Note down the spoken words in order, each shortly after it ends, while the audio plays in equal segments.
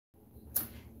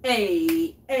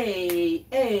Hey,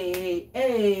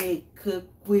 cook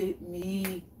with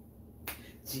me.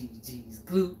 Gigi's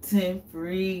gluten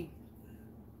free.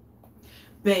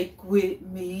 Bake with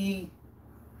me.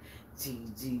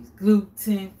 Gigi's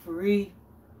gluten free.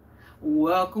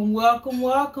 Welcome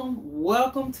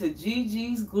to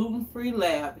Gigi's Gluten Free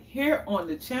Lab. Here on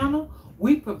the channel,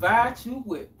 we provide you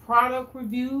with product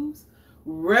reviews,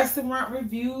 restaurant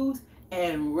reviews,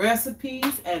 and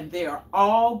recipes, and they are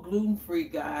all gluten free,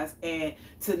 guys. And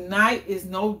tonight is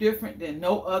no different than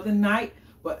no other night,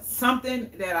 but something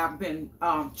that I've been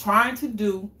trying to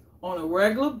do on a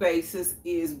regular basis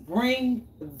is bring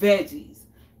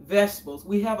vegetables.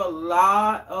 We have a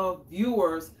lot of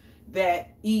viewers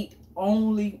that eat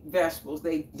only vegetables.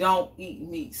 They don't eat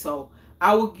meat. So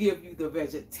I will give you the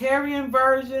vegetarian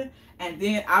version, and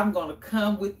then I'm going to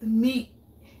come with the meat.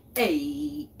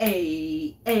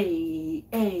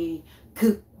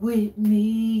 Cook with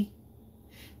me.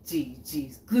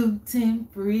 Gigi's gluten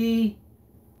free.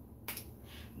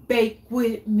 Bake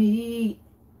with me.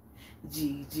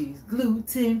 Gigi's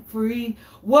gluten free.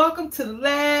 Welcome to the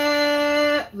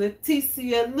lab.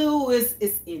 Leticia Lewis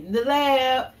is in the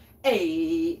lab.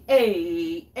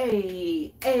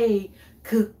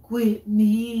 Cook with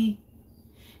me.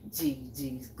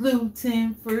 Gigi's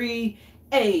gluten free.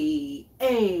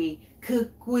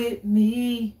 Cook with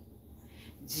me.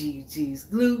 Gigi's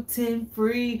gluten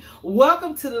free.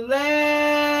 Welcome to the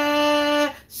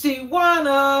lab. She won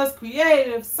us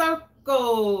creative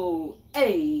circle.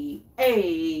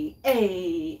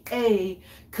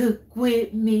 Cook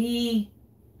with me.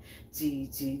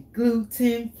 Gigi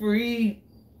gluten free.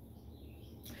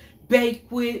 Bake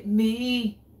with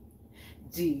me.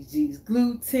 Gigi's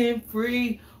gluten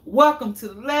free. Welcome to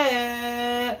the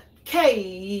lab.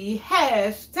 K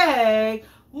hashtag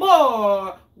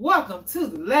more. Welcome to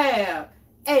the lab.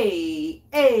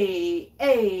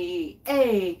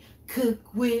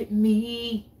 Cook with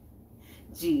me.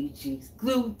 Gigi's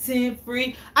gluten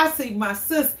free. I see my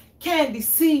sis Candy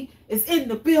C is in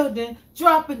the building,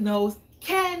 dropping those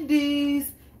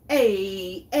candies.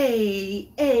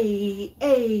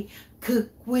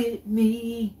 Cook with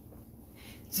me.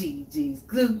 Gigi's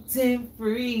gluten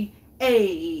free.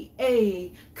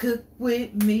 Cook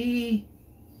with me.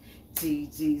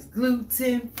 Gigi's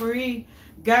gluten free.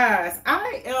 Guys,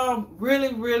 I am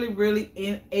really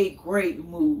in a great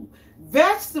mood.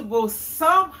 Vegetables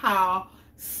somehow,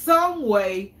 some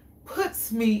way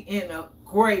puts me in a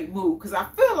great mood because I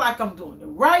feel like I'm doing the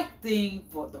right thing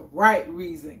for the right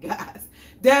reason, guys.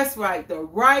 That's right, the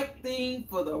right thing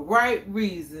for the right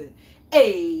reason.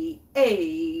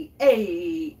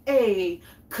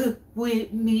 Cook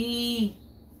with me.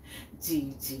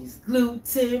 Gigi's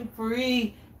gluten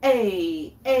free.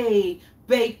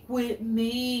 Bake with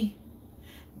me.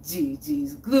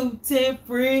 Gigi's gluten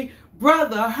free.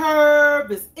 Brother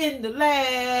Herb is in the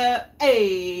lab.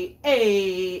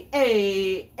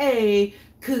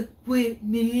 Cook with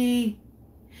me.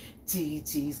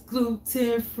 Gigi's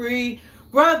gluten free.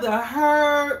 Brother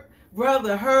Herb,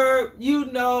 you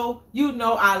know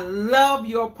I love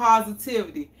your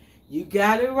positivity. You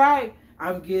got it right.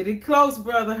 I'm getting close,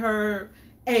 Brother Herb.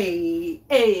 I'm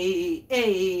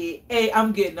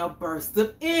getting a burst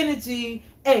of energy.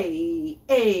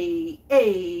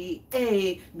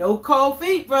 No cold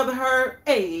feet, Brother Herb.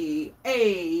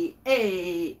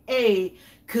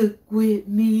 Cook with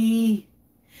me.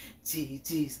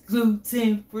 Gigi's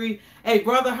gluten free. Hey,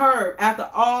 Brother Herb, after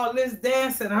all this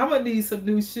dancing, I'm going to need some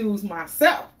new shoes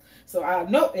myself. So I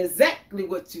know exactly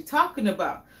what you're talking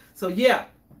about. So yeah,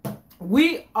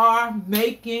 we are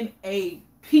making a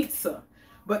pizza.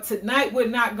 But tonight we're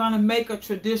not going to make a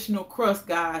traditional crust,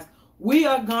 guys. We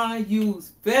are going to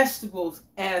use vegetables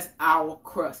as our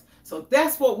crust. So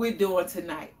that's what we're doing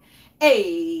tonight.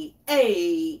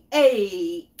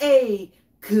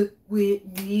 Cook with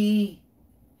me.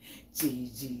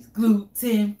 Gigi's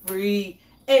gluten free.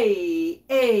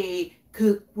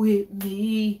 Cook with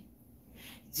me.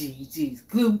 Gigi's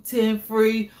gluten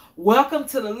free. Welcome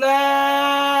to the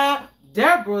lab.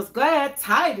 Deborah's glad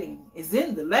tiding is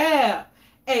in the lab.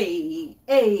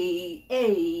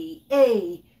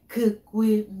 Cook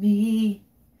with me.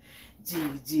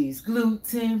 Gigi's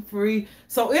gluten free.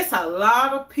 So it's a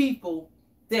lot of people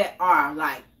that are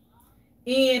like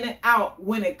in and out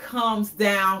when it comes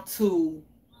down to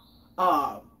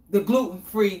the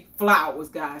gluten-free flours,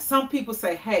 guys. Some people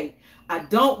say, hey, I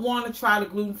don't want to try the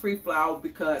gluten-free flour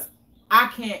because I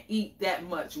can't eat that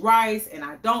much rice and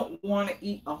I don't want to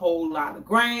eat a whole lot of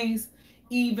grains,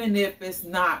 even if it's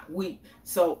not wheat.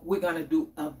 So we're going to do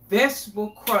a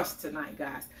vegetable crust tonight,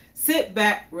 guys. Sit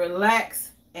back,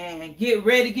 relax, and get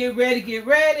ready.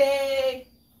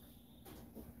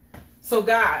 So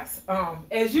guys,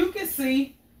 as you can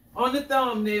see on the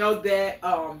thumbnail that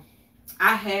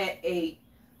I had a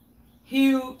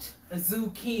huge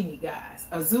zucchini, guys.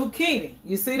 A zucchini.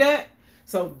 You see that?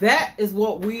 So that is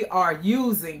what we are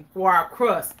using for our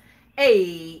crust. Cook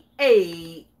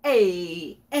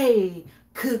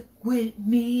with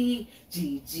me.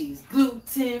 GG's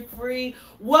gluten free.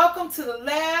 Welcome to the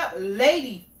lab.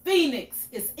 Lady Phoenix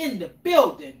is in the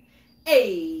building.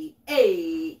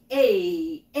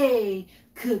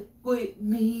 Cook with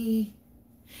me.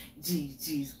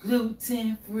 GG's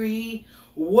gluten free.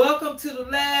 Welcome to the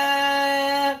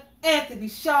lab. Anthony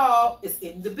Shaw is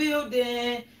in the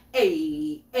building.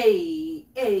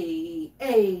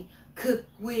 Cook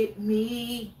with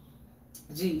me.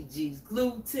 GG's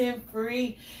gluten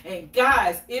free. And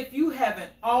guys, if you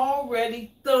haven't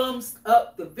already thumbs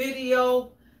up the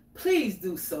video, please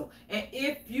do so. And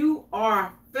if you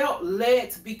are felt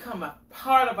led to become a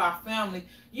part of our family,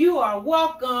 you are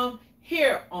welcome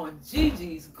here on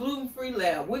GG's Gluten Free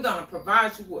Lab. We're going to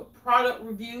provide you with product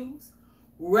reviews,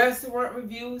 restaurant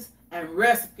reviews, and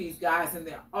recipes, guys, and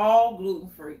they're all gluten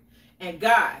free. And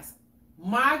guys,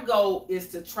 my goal is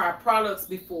to try products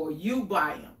before you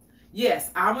buy them.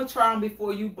 Yes, I'm going to try them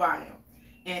before you buy them.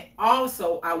 And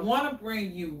also, I want to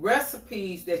bring you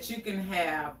recipes that you can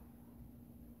have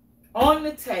on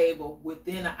the table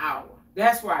within an hour.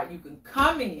 That's right. You can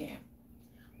come in,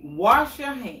 wash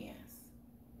your hands,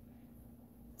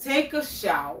 take a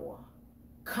shower,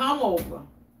 come over,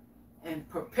 and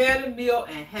prepare the meal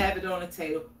and have it on the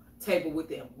table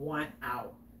within 1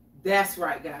 hour. That's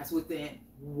right, guys, within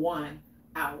 1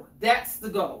 hour. That's the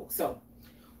goal. So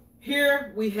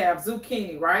here we have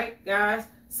zucchini, right, guys?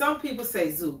 Some people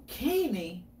say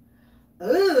zucchini.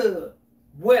 Ugh.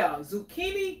 Well,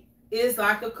 zucchini is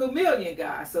like a chameleon,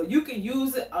 guys. So you can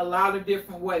use it a lot of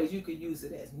different ways. You can use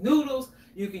it as noodles.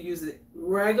 You can use it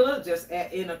regular, just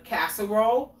in a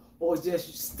casserole, or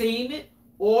just steam it,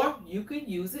 or you can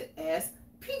use it as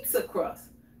pizza crust.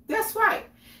 That's right.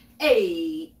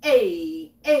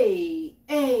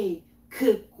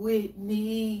 Cook with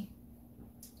me.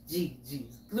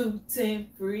 GG's gluten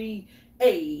free.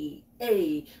 Bake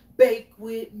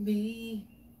with me.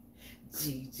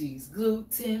 GG's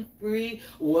gluten free.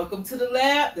 Welcome to the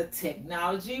lab. The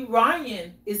technology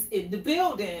Ryan is in the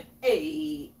building.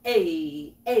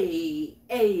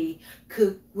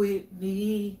 Cook with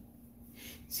me.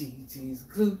 GG's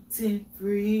gluten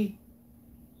free.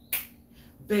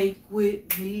 Bake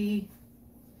with me.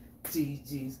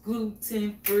 GG's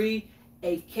gluten free.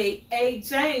 AKA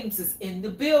James is in the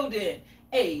building.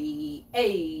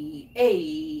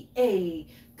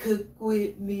 Cook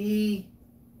with me.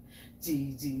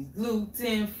 GG's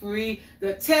gluten free.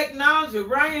 The technology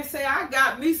Ryan say, I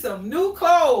got me some new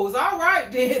clothes. All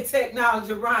right then,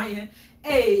 technology Ryan.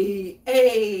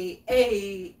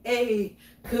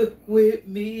 Cook with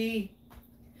me.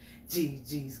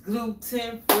 GG's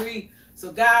gluten free.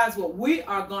 So guys, what we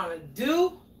are gonna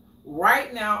do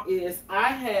right now is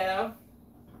I have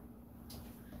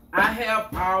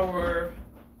our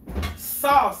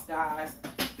sauce, guys.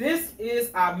 This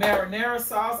is our marinara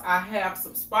sauce. I have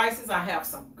some spices. I have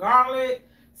some garlic,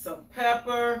 some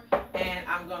pepper, and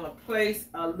I'm going to place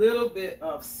a little bit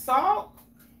of salt.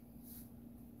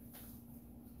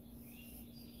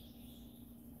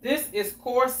 This is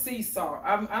coarse sea salt.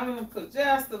 I'm going to put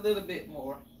just a little bit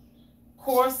more.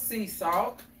 Coarse sea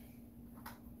salt.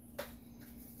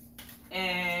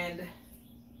 And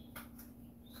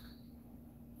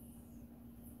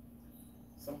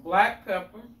some black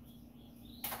pepper.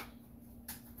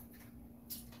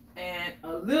 And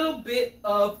a little bit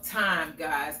of thyme,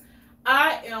 guys.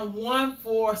 I am one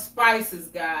for spices,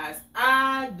 guys.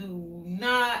 I do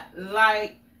not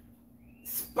like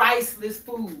spiceless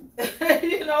food.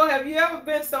 You know, have you ever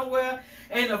been somewhere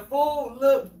and the food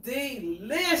looked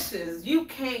delicious? You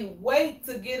can't wait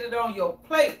to get it on your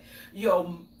plate.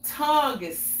 Your tongue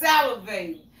is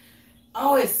salivating.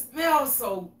 Oh, it smells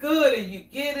so good, and you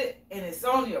get it and it's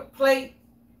on your plate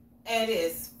and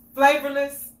it's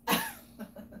flavorless.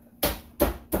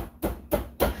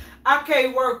 I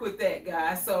can't work with that,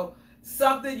 guys. So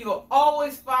something you'll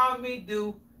always find me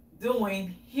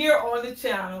doing here on the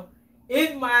channel,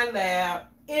 in my lab,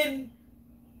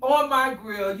 on my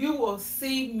grill. You will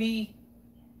see me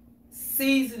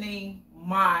seasoning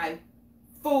my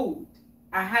food.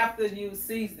 I have to use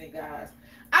seasoning, guys.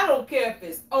 I don't care if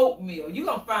it's oatmeal. You're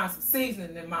going to find some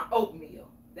seasoning in my oatmeal.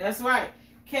 That's right.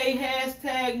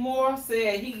 K#Moore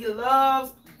said he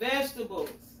loves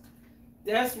vegetables.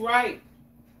 That's right.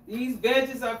 These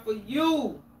veggies are for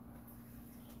you.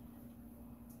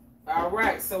 All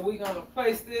right, so we're going to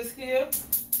place this here.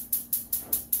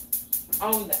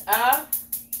 on the eye,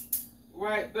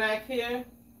 right back here.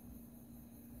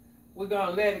 We're going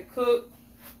to let it cook.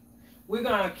 We're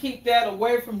going to keep that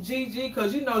away from Gigi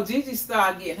because you know Gigi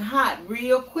start getting hot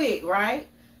real quick, right?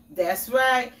 That's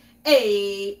right.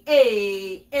 Hey,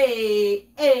 hey, hey,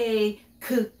 hey,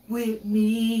 cook with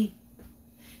me.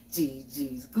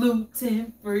 Gigi's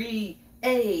gluten-free.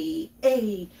 Hey,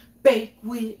 hey, bake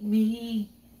with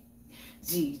me.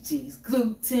 Gigi's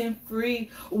gluten-free.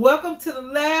 Welcome to the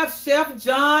lab. Chef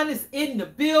John is in the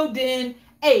building.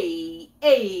 Hey,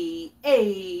 hey,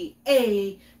 hey,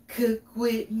 hey, cook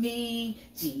with me.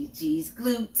 Gigi's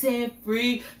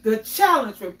gluten-free. The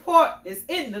challenge report is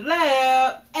in the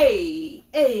lab. Hey,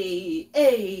 hey,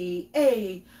 hey,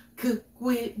 hey, cook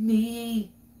with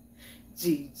me.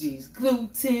 Gigi's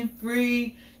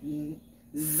gluten-free.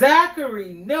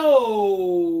 Zachary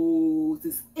knows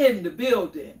is in the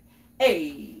building.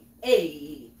 Hey,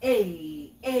 hey,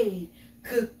 hey, hey,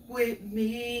 cook with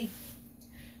me.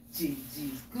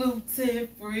 Gigi's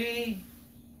gluten-free.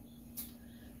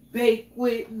 Bake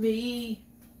with me.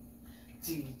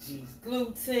 Gigi's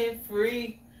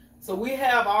gluten-free. So we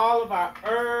have all of our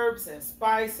herbs and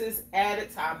spices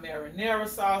added to our marinara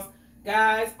sauce.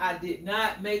 Guys, I did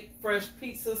not make fresh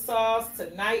pizza sauce.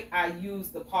 Tonight I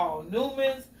used the Paul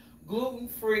Newman's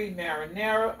gluten-free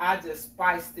marinara. I just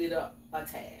spiced it up a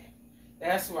tad.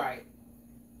 That's right.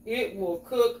 It will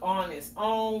cook on its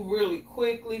own really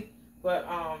quickly. But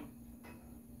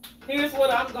here's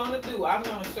what I'm going to do. I'm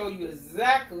going to show you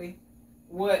exactly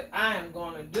what I am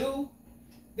going to do.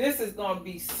 This is going to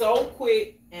be so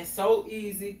quick and so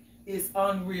easy. It's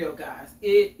unreal, guys.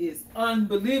 It is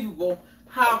unbelievable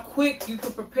how quick you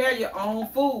can prepare your own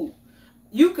food.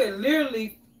 You can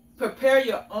literally prepare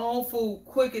your own food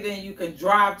quicker than you can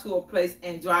drive to a place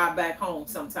and drive back home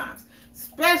sometimes,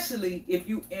 especially if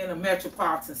you're in a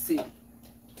metropolitan city.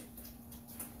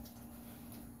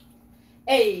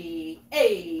 Hey,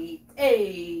 hey,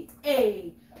 hey,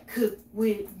 hey, cook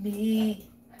with me.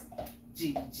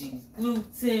 Gigi's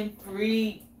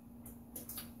gluten-free.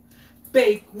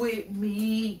 Bake with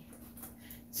me.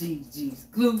 Gigi's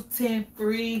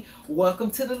gluten-free.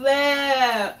 Welcome to the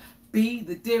lab. Be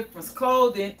the difference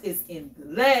clothing is in the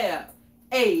lab.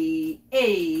 Hey,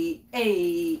 hey,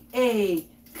 hey, hey,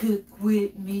 cook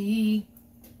with me.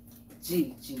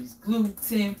 Gigi's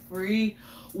gluten-free.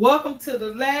 Welcome to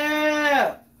the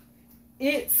lab.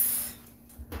 It's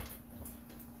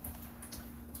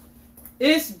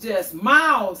just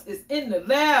Miles is in the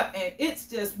lab, and it's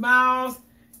just Miles.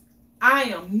 I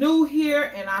am new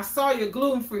here, and I saw your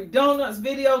gluten-free donuts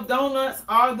video. Donuts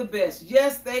are the best.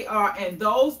 Yes, they are, and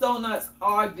those donuts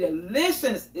are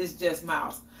delicious. It's just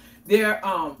Miles. They're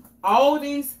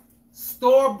Aldi's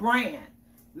store brand,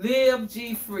 Live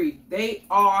G Free. They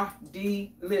are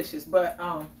delicious. But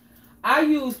I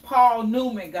use Paul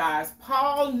Newman, guys.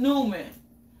 Paul Newman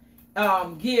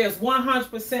gives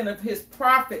 100% of his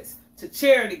profits to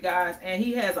charity, guys, and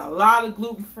he has a lot of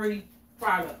gluten-free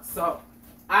products. So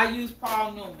I use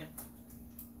Paul Newman.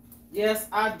 Yes,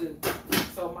 I do.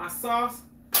 So my sauce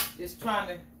is trying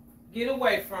to get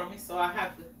away from me, so I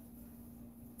have to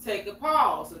take a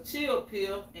pause, a chill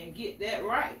pill, and get that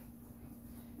right.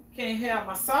 Can't have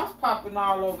my sauce popping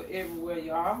all over everywhere,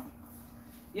 y'all.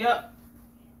 Yep.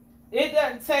 It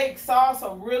doesn't take sauce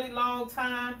a really long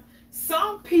time.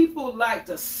 Some people like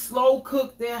to slow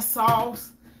cook their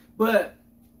sauce, but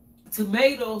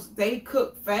tomatoes, they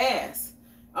cook fast.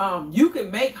 You can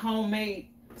make homemade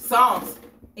sauce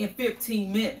in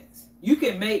 15 minutes. You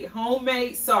can make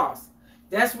homemade sauce.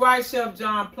 That's right, Chef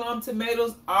John. Plum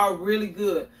tomatoes are really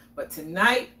good. But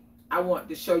tonight, I want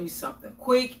to show you something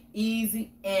quick,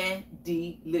 easy, and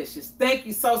delicious. Thank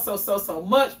you so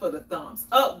much for the thumbs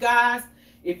up, guys.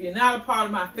 If you're not a part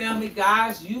of my family,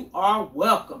 guys, you are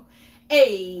welcome.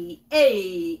 Hey,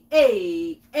 hey,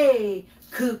 hey, hey,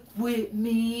 cook with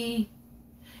me.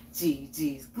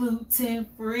 Gigi's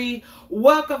gluten-free.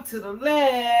 Welcome to the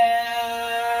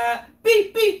lab.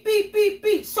 Beep, beep, beep, beep,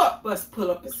 beep. Short bus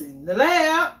pull-up is in the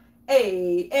lab.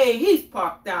 Hey, hey, he's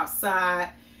parked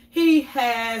outside. He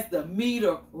has the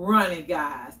meter running,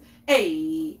 guys.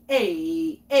 Hey,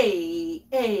 hey, hey,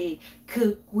 hey,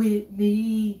 cook with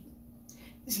me.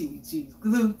 Gigi's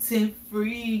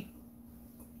gluten-free.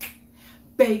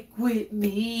 Bake with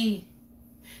me.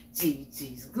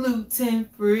 Gigi's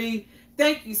gluten-free.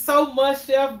 Thank you so much,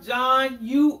 Chef John.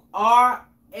 You are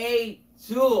a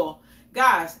jewel.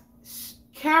 Guys,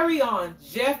 carry on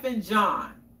Jeff and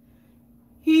John.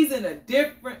 He's in a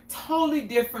totally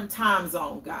different time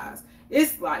zone, guys.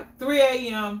 It's like 3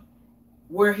 a.m.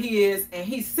 where he is, and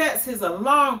he sets his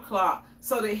alarm clock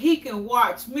so that he can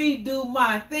watch me do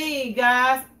my thing,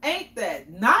 guys. Ain't that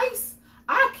nice?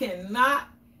 cannot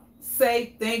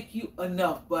say thank you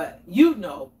enough, but you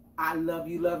know I love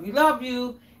you, love you, love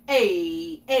you.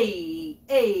 Hey, hey,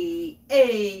 hey,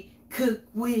 hey. Cook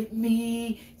with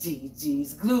me,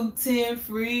 Gigi's gluten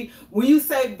free. When you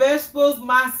say vegetables,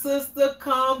 my sister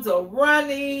comes a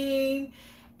running.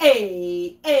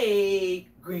 Hey, hey,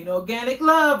 green organic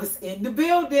love is in the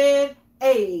building.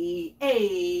 Hey,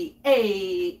 hey,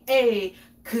 hey, hey,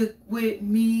 cook with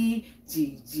me,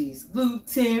 Gigi's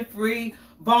gluten free.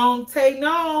 Bon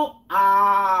Tenon,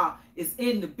 it's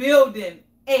in the building.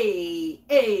 Hey,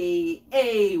 hey,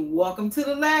 hey, welcome to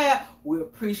the lab. We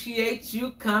appreciate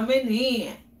you coming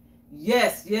in.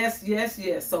 Yes, yes, yes,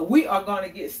 yes. So we are going to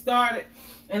get started.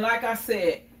 And like I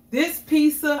said, this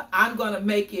pizza, I'm going to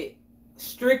make it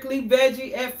strictly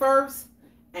veggie at first.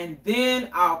 And then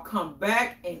I'll come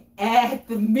back and add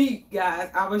the meat,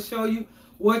 guys. I will show you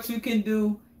what you can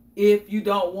do if you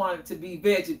don't want it to be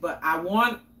veggie. But I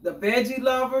want the veggie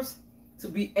lovers to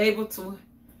be able to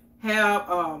have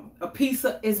a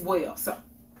pizza as well. So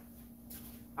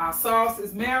our sauce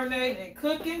is marinating and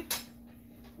cooking.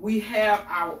 We have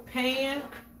our pan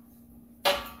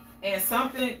and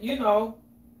something, you know,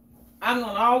 I'm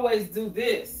going to always do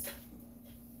this.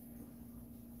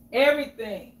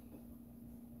 Everything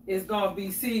is going to be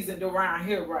seasoned around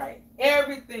here, right?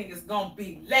 Everything is going to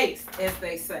be laced, as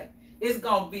they say. It's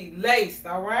going to be laced,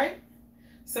 all right?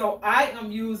 So I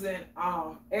am using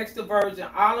extra virgin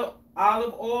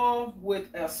olive oil with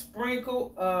a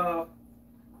sprinkle of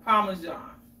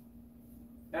Parmesan.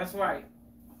 That's right.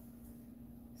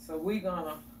 So we're going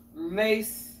to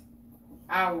lace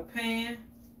our pan.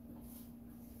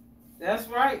 That's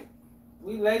right.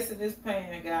 We lacing this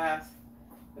pan, guys.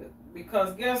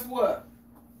 Because guess what?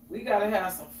 We got to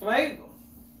have some flavor.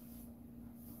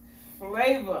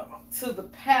 Flavor to the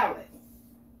palate.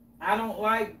 I don't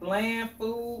like bland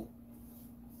food,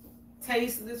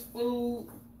 tasteless food.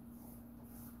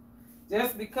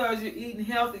 Just because you're eating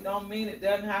healthy don't mean it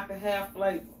doesn't have to have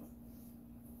flavor.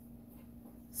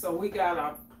 So we got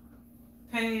our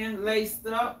pan laced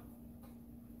up.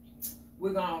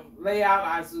 We're going to lay out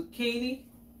our zucchini.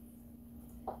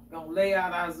 Going to lay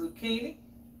out our zucchini.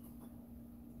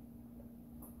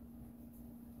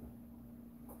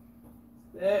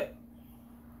 That.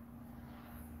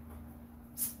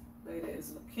 Lay that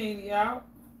zucchini out.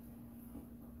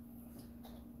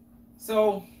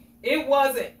 So it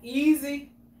wasn't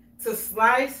easy to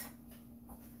slice.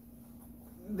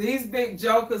 These big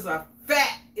jokers are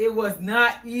fat. It was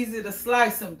not easy to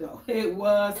slice them though. It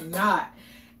was not.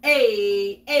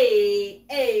 Hey, hey,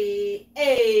 hey,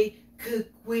 hey, cook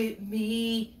with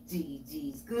me,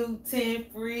 Gigi's gluten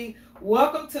free.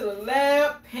 Welcome to the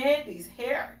lab. Pandy's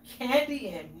hair, candy,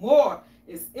 and more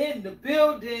is in the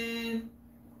building.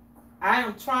 I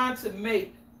am trying to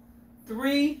make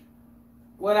 3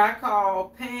 what I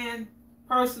call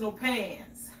personal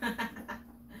pans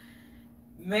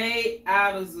made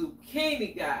out of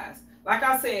zucchini, guys. Like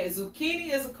I said,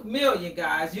 zucchini is a chameleon,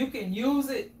 guys. You can use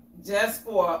it just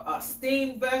for a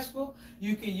steamed vegetable.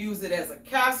 You can use it as a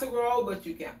casserole, but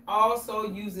you can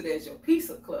also use it as your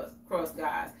pizza crust,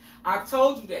 guys. I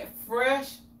told you that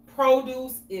fresh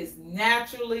produce is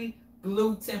naturally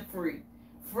gluten-free.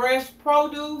 Fresh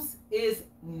produce is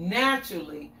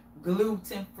naturally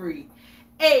gluten-free.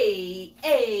 Hey,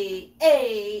 hey,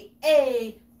 hey,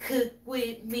 hey, cook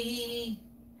with me.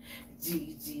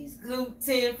 Gigi's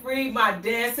gluten-free. My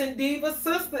dancing diva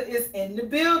sister is in the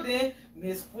building.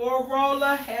 Miss Four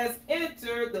Roller has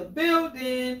entered the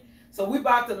building. So we're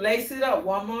about to lace it up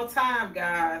one more time,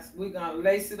 guys. We're going to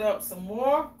lace it up some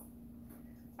more.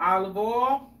 Olive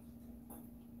oil.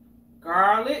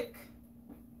 Garlic.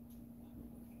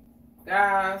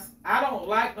 Guys, I don't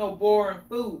like no boring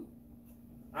food.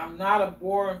 I'm not a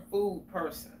boring food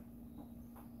person.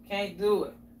 Can't do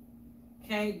it.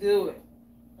 Can't do it.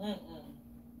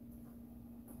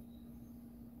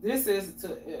 This is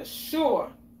to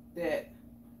assure that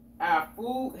our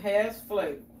food has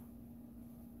flavor.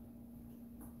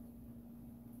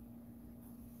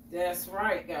 That's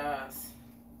right, guys.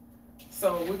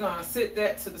 So we're going to sit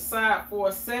that to the side for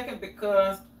a second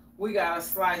because we got to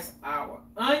slice our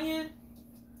onion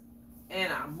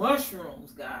and our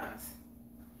mushrooms, guys.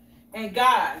 And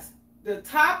guys, the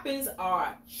toppings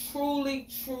are truly,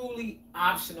 truly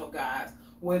optional, guys.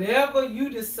 Whatever you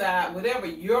decide, whatever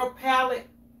your palate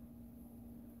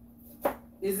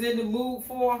is in the mood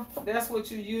for, that's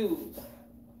what you use.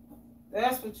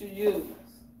 That's what you use.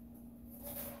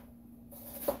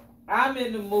 I'm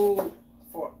in the mood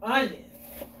for onion.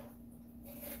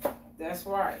 That's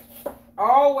right.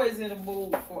 Always in the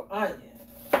mood for onion.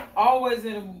 Always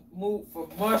in the mood for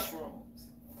mushrooms.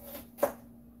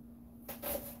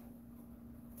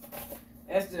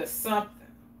 That's just something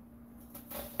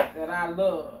that I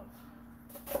love.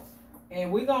 And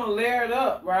we're going to layer it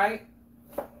up, right?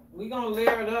 We're going to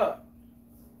layer it up.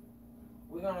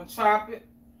 We're going to chop it.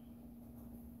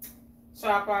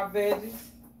 Chop our veggies.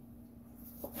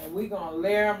 And we're going to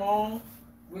layer them on.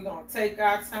 We're going to take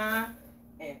our time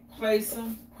and place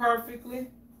them perfectly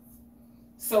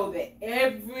so that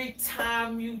every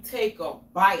time you take a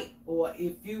bite, or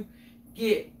if you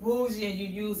get bougie and you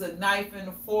use a knife and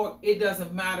a fork, it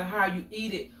doesn't matter how you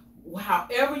eat it.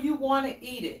 However you want to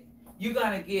eat it, you're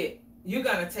going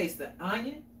to taste the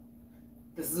onion,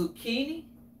 the zucchini,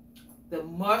 the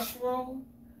mushroom,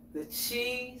 the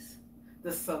cheese, the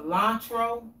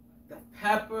cilantro, the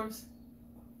peppers.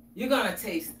 You're going to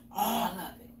taste all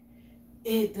of it.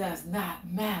 It does not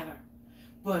matter.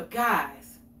 But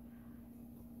guys,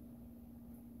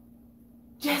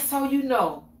 just so you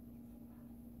know,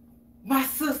 my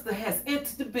sister has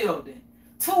entered the building.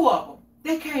 2 of them.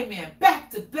 They came in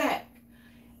back to back.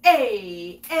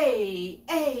 Hey,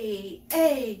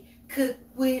 cook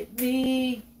with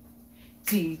me.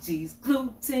 Gigi's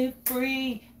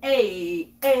gluten-free.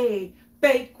 Hey,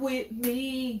 bake with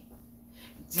me.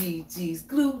 Gigi's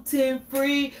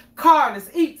gluten-free.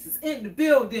 Carlos Eats is in the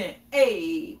building.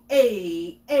 Hey,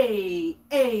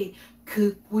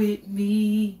 cook with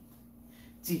me.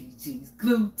 Gigi's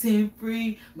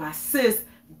gluten-free. My sis,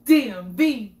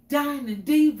 DMV Dining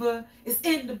Diva, is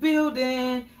in the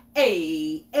building.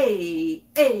 Hey.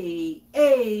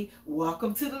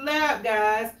 Welcome to the lab,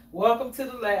 guys. Welcome to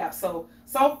the lab. So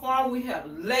far we have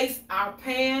laced our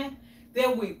pan.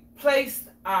 Then we placed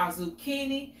our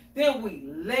zucchini. Then we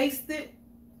laced it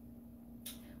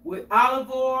with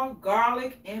olive oil,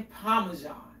 garlic, and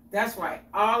Parmesan. That's right,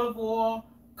 olive oil,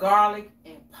 garlic,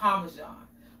 and Parmesan.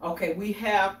 Okay, we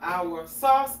have our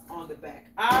sauce on the back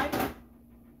eye.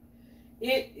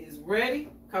 It is ready.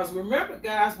 Because remember,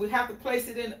 guys, we have to place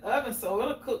it in the oven so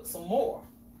it'll cook some more.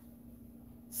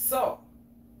 So,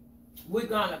 we're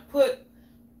going to put,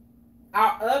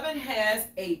 our oven has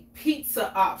a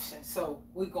pizza option. So,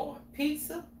 we're going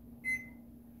pizza.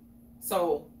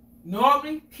 So,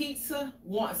 normally pizza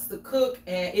wants to cook,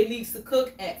 and it needs to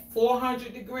cook at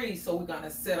 400 degrees. So, we're going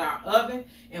to set our oven.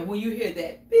 And when you hear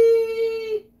that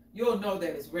beep, you'll know that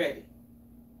it's ready.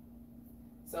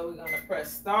 So, we're going to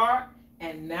press start.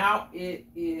 And now it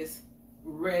is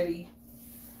ready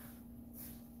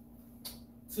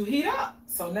to heat up.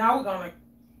 So now we're going to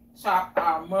chop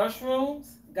our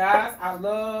mushrooms. Guys, I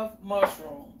love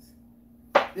mushrooms.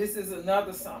 This is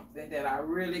another something that I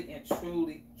really and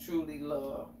truly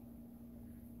love.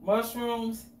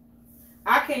 Mushrooms,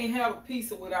 I can't have a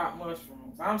pizza without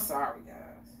mushrooms. I'm sorry,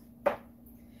 guys.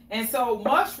 And so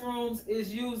mushrooms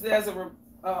is used as a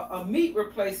meat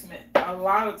replacement a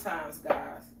lot of times,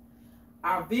 guys.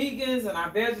 Our vegans and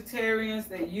our vegetarians,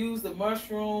 they use the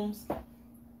mushrooms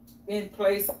in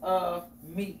place of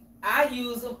meat. I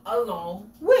use them along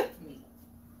with meat.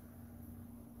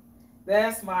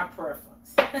 That's my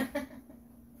preference.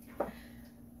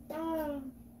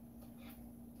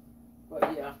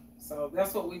 But yeah, so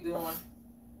that's what we're doing.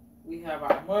 We have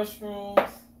our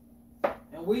mushrooms,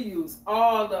 and we use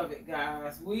all of it,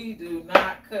 guys. We do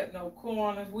not cut no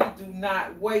corners. We do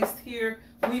not waste here.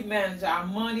 We manage our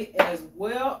money as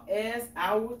well as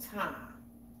our time.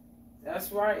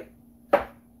 That's right.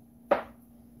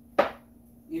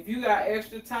 If you got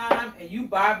extra time and you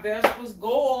buy vegetables,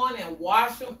 go on and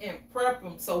wash them and prep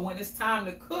them. So when it's time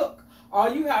to cook,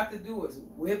 all you have to do is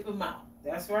whip them out.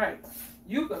 That's right.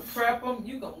 You can prep them.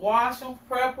 You can wash them,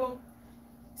 prep them,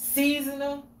 season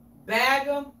them, bag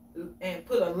them, and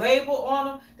put a label on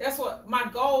them. That's what my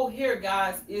goal here,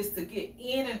 guys, is to get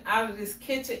in and out of this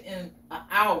kitchen in an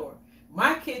hour.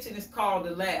 My kitchen is called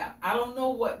the lab. I don't know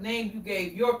what name you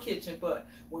gave your kitchen, but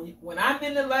when I'm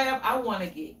in the lab, I want to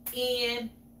get in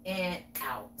and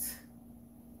out.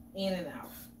 In and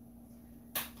out.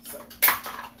 So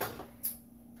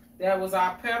that was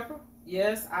our pepper.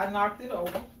 Yes, I knocked it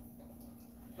over.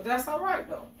 But that's all right,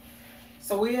 though.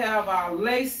 So we have our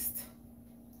laced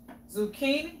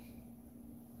zucchini.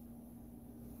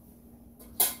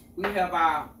 We have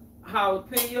our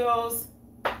jalapenos,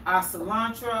 our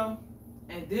cilantro,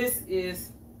 and this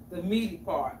is the meaty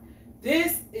part.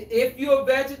 This, if you're a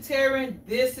vegetarian,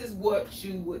 this is what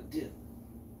you would do.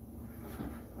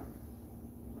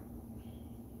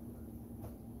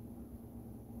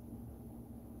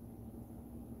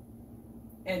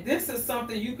 And this is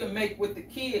something you can make with the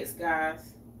kids,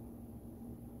 guys.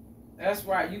 That's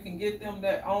right. You can get them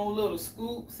their own little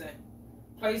scoops and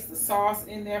place the sauce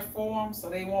in there for them so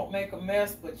they won't make a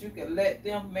mess, but you can let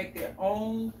them make their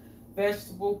own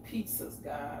vegetable pizzas,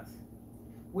 guys.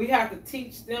 We have to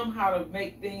teach them how to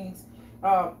make things.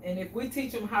 And if we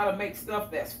teach them how to make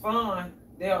stuff that's fun,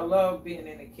 they'll love being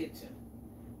in the kitchen.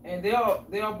 And they'll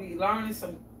be learning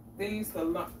some things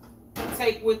to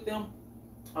take with them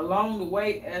along the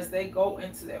way as they go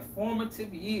into their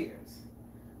formative years.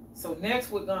 So next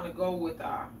we're going to go with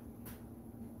our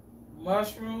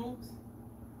mushrooms.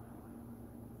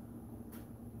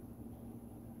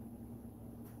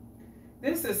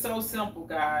 This is so simple,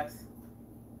 guys.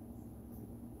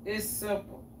 It's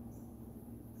simple.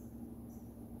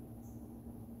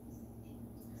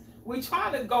 We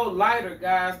try to go lighter,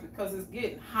 guys, because it's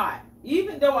getting hot.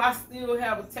 Even though I still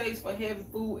have a taste for heavy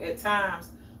food at times,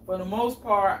 for the most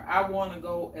part, I want to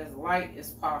go as light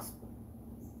as possible.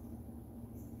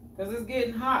 Because it's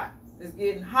getting hot. It's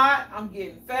getting hot. I'm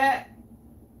getting fat.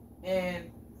 And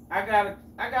I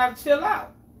gotta chill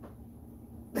out.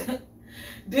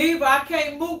 Diva, I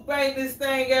can't mukbang this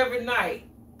thing every night.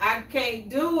 I can't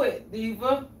do it,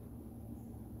 Diva.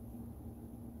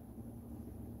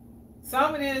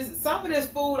 Some of this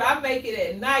food, I make it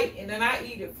at night and then I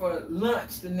eat it for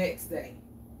lunch the next day.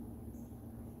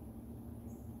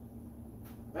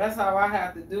 That's how I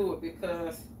have to do it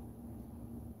because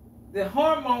the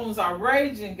hormones are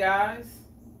raging, guys.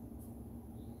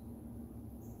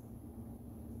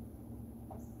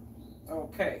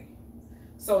 Okay.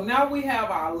 So now we have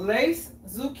our laced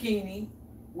zucchini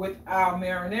with our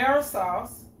marinara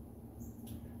sauce,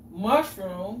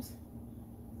 mushrooms,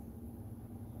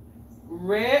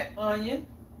 red onion,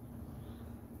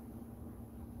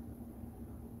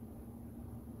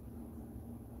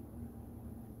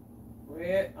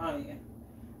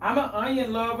 I'm an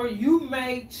onion lover. You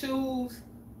may choose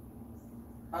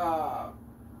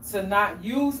to not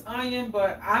use onion,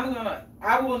 but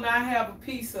I will not have a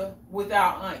pizza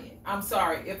without onion. I'm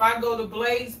sorry. If I go to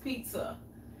Blaze Pizza,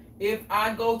 if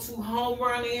I go to Home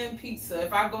Run Inn Pizza,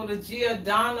 if I go to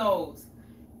Giordano's,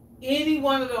 any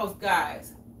one of those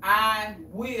guys, I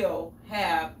will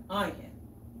have onion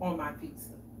on my pizza.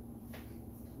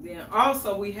 Then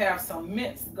also we have some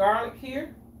minced garlic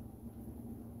here.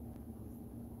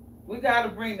 We got to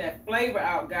bring that flavor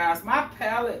out, guys. My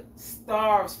palate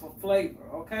starves for flavor,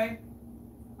 okay?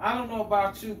 I don't know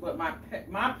about you, but my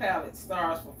palate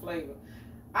starves for flavor.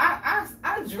 I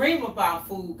dream about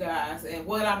food, guys, and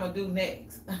what I'm going to do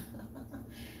next.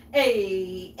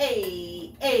 Hey,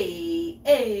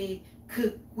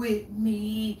 cook with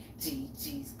me.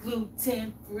 Gigi's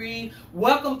gluten-free.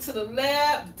 Welcome to the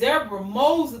lab. Deborah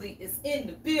Mosley is in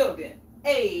the building.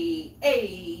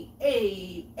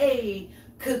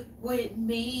 Cook with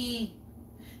me.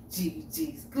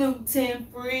 Gigi's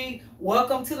gluten-free.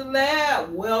 Welcome to the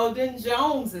lab. Weldon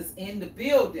Jones is in the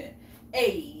building.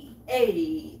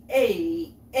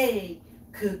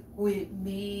 Cook with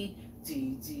me.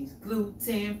 Gigi's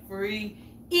gluten-free.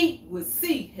 Eat with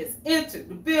C has entered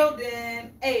the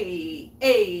building.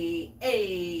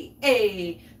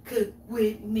 Cook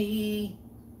with me.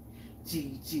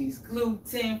 Gigi's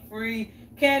gluten-free.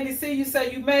 Candy C, you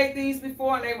say you made these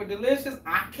before and they were delicious.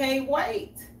 I can't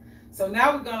wait. So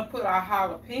now we're going to put our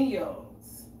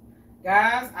jalapenos.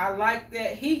 Guys, I like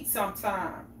that heat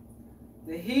sometimes.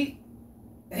 The heat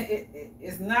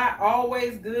is not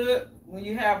always good when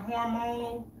you have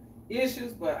hormonal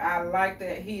issues, but I like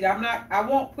that heat. I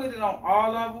won't put it on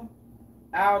all of them.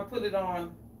 I'll put it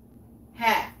on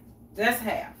half. Just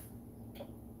half.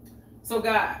 So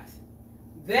guys,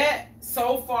 that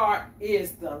so far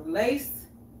is the laced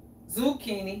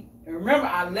zucchini. And remember,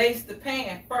 I laced the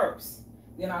pan first.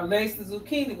 Then I laced the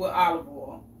zucchini with olive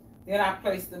oil. Then I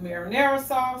placed the marinara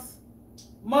sauce,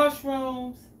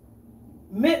 mushrooms,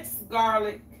 minced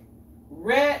garlic,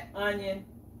 red onion,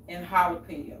 and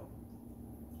jalapeno.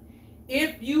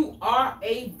 If you are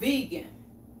a vegan,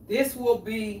 this will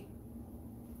be,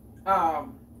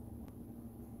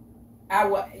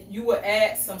 you will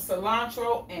add some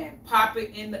cilantro and pop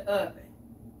it in the oven.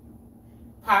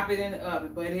 Pop it in the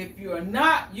oven. But if you're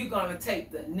not, you're going to take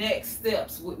the next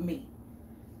steps with me.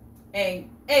 And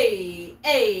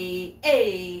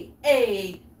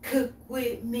cook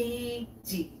with me.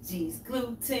 Gigi's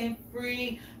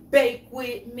gluten-free. Bake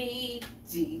with me.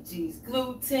 Gigi's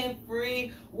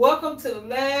gluten-free. Welcome to the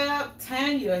lab.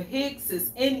 Tanya Hicks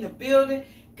is in the building.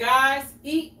 Guys,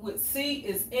 Eat with C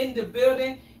is in the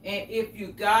building. And if you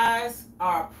guys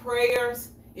are prayers,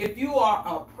 if you are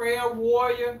a prayer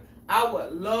warrior, I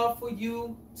would love for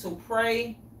you to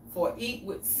pray for Eat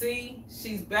with C.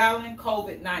 She's battling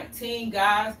COVID-19,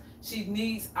 guys. She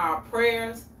needs our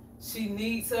prayers. She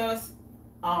needs us.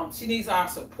 She needs our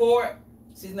support.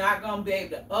 She's not going to be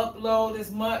able to upload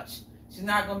as much. She's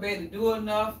not going to be able to do a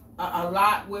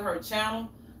lot with her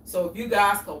channel. So if you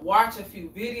guys could watch a few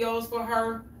videos for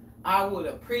her, I would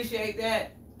appreciate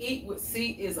that. Eat with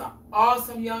C is an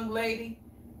awesome young lady.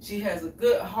 She has a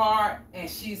good heart, and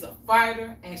she's a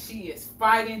fighter, and she is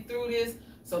fighting through this.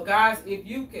 So guys, if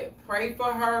you could pray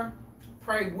for her,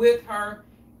 pray with her,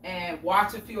 and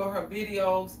watch a few of her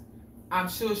videos, I'm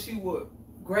sure she would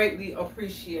greatly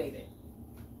appreciate it.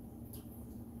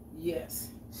 Yes,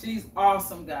 she's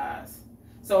awesome, guys.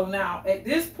 So now, at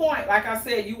this point, like I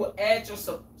said, you will add your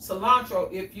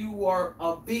cilantro if you were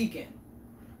a vegan.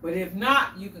 But if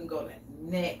not, you can go to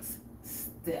next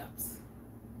steps.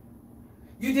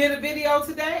 You did a video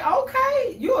today?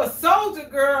 Okay, you a soldier,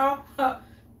 girl.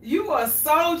 You a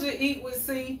soldier, eat with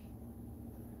C.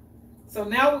 So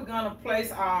now we're going to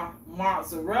place our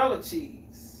mozzarella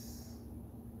cheese.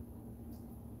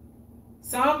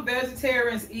 Some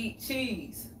vegetarians eat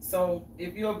cheese. So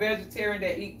if you're a vegetarian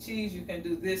that eat cheese, you can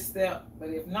do this step. But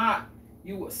if not,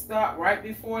 you will start right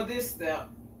before this step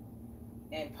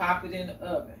and pop it in the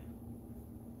oven.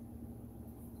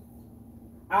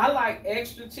 I like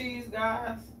extra cheese,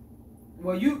 guys.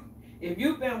 Well, if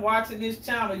you've been watching this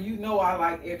channel, you know I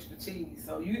like extra cheese.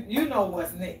 So you know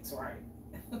what's next, right?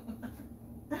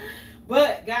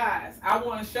 But guys, I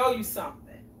want to show you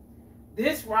something.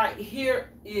 This right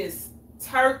here is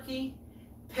turkey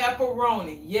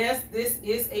pepperoni. Yes, this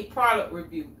is a product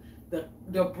review.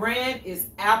 The brand is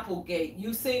Applegate.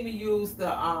 You see me use the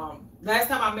last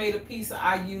time I made a pizza,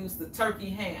 I used the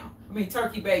turkey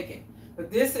bacon.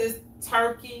 But this is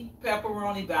turkey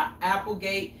pepperoni by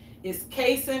Applegate. It's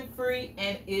casein free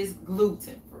and is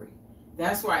gluten free.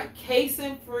 That's right,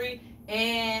 casein free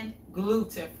and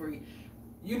gluten free.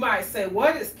 You might say,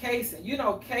 what is casein? You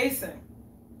know, casein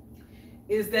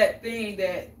is that thing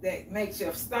that makes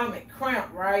your stomach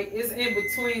cramp, right? It's in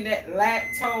between that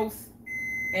lactose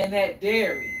and that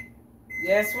dairy.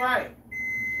 That's right.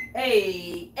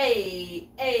 Hey,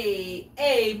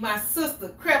 my sister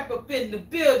crept up in the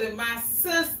building. My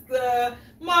sister,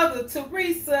 Mother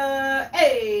Teresa.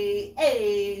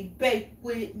 Hey, bake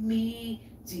with me.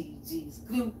 GG's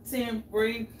gluten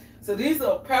free. So these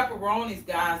are pepperonis,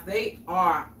 guys. They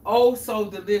are oh so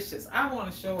delicious. I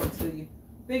want to show it to you.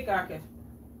 I think I can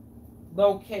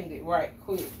locate it right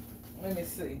quick. Let me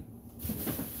see.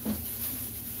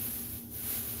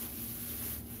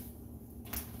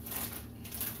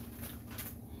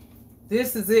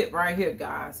 This is it right here,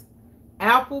 guys.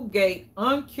 Applegate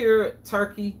uncured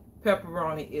turkey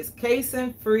pepperoni is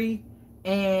casein free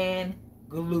and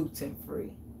gluten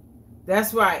free.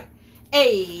 That's right.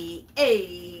 Hey,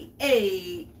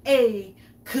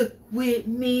 cook with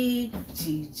me.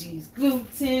 GG's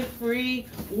gluten free.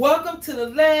 Welcome to the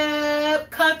lab.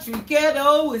 Country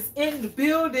Ghetto is in the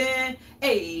building.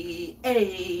 Hey,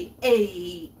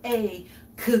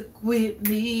 cook with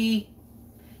me.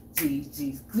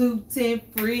 GG's gluten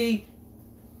free.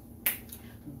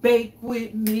 Bake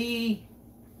with me.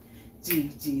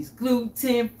 GG's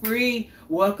gluten free.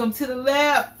 Welcome to the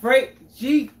lab. Freight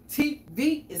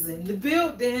GTV is in the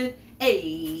building.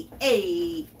 Hey,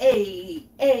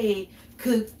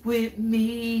 cook with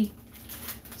me.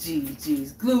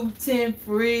 GG's gluten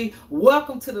free.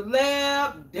 Welcome to the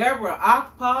lab. Deborah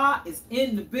Akpa is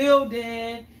in the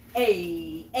building.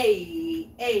 Hey,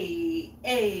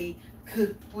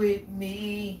 cook with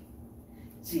me.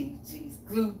 GG's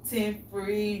gluten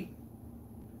free.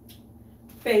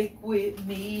 Bake with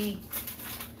me.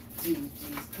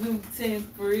 GG's gluten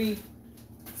free.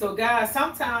 So guys,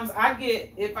 sometimes I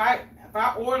get, if I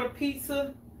order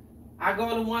pizza, I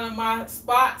go to one of my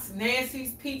spots.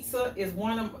 Nancy's Pizza is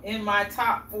in my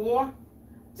top 4.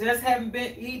 Just haven't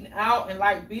been eating out, and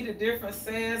like Be the Difference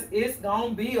says, it's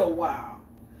gonna be a while.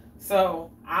 So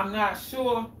I'm not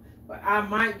sure, but I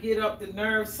might get up the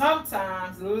nerve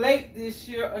sometimes late this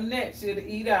year or next year to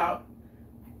eat out.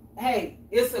 Hey,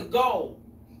 it's a goal.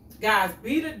 Guys,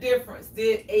 Be the Difference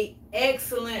did an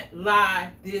excellent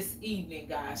live this evening,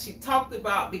 guys. She talked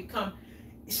about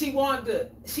she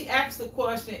asked the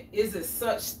question, is it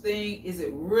such thing? Is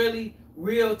it really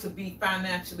real to be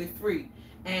financially free?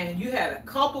 And you had a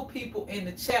couple people in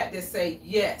the chat that say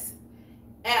yes,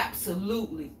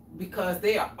 absolutely, because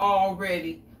they are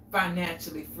already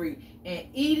financially free. And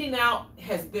eating out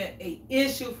has been an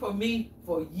issue for me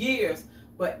for years,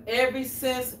 but ever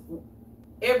since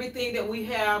everything that we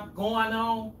have going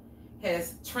on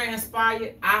has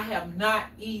transpired, I have not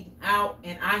eaten out,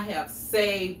 and I have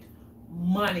saved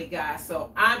money, guys.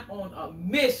 So I'm on a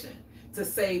mission to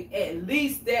save at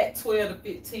least that $12 to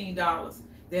 $15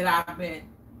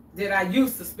 that I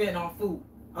used to spend on food.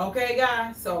 Okay,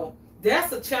 guys? So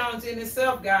that's a challenge in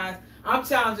itself, guys. I'm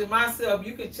challenging myself.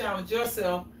 You can challenge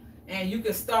yourself. And you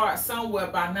can start somewhere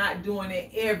by not doing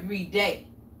it every day.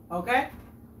 Okay?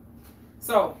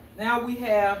 So now we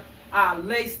have our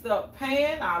laced up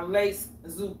pan, our laced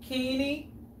zucchini,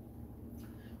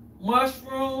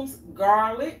 mushrooms,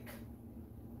 garlic,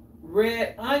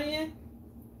 red onion,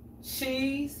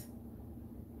 cheese,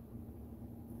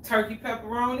 turkey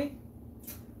pepperoni,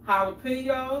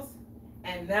 jalapenos,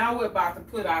 and now we're about to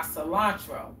put our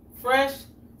cilantro. Fresh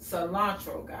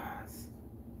cilantro, guys.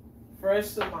 Fresh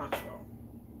cilantro.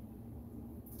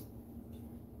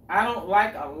 I don't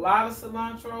like a lot of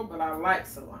cilantro, but I like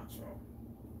cilantro.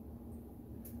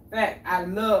 In fact, I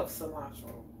love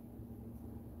cilantro.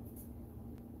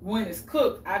 When it's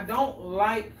cooked, I don't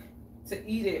like to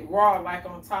eat it raw, like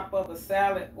on top of a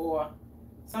salad, or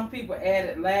some people add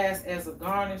it last as a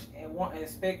garnish and want and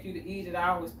expect you to eat it. I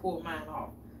always pull mine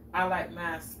off. I like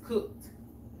mine cooked.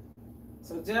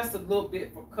 So just a little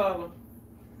bit for color.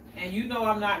 And you know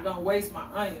I'm not going to waste my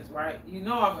onions, right? You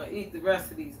know I'm going to eat the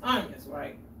rest of these onions,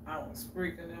 right? I want to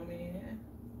sprinkle them in.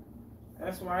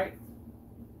 That's right.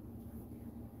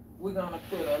 We're going to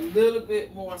put a little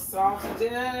bit more sauce,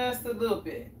 just a little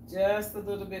bit. Just a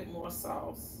little bit more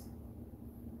sauce.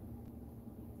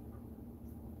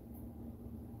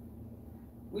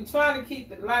 We try to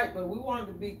keep it light, but we want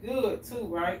it to be good too,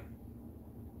 right?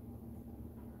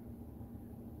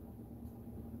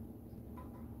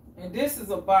 And this is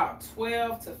about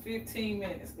 12 to 15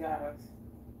 minutes, guys.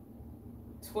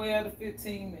 12 to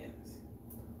 15 minutes.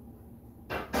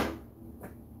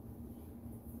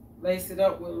 Lace it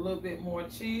up with a little bit more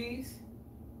cheese.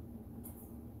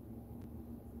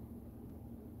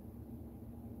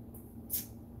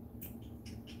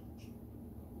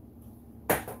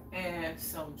 And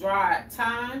some dried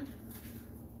thyme.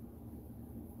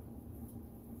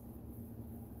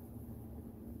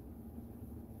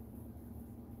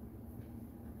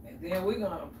 And then we're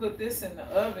going to put this in the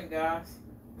oven, guys.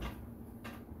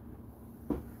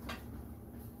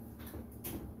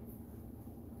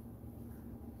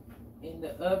 In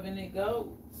the oven it goes.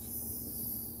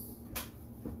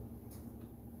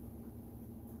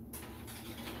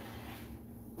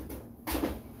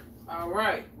 All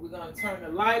right, we're going to turn the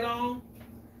light on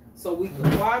so we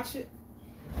can watch it.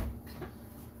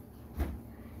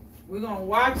 We're going to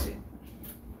watch it.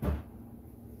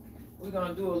 We're going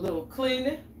to do a little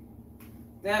cleaning.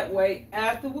 That way,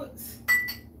 afterwards,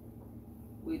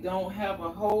 we don't have a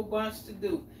whole bunch to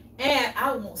do. And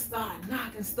I won't start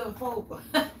knocking stuff over.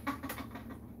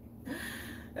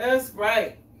 That's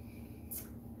right.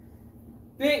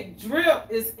 Big Drip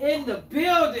is in the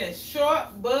building.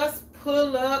 Short Bus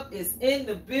Pull Up is in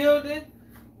the building.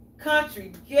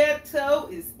 Country Ghetto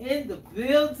is in the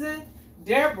building.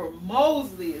 Deborah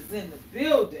Mosley is in the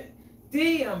building.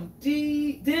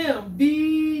 DMB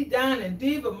down in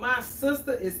Diva, my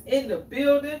sister, is in the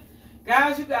building.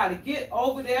 Guys, you got to get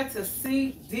over there to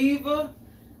see Diva.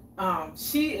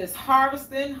 She is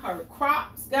harvesting her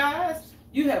crops, guys.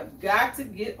 You have got to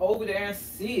get over there and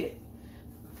see it.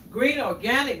 Green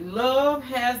Organic Love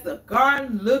has the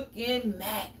garden looking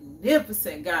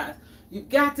magnificent, guys. You've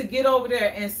got to get over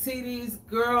there and see these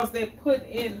girls. They put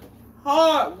in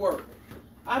hard work.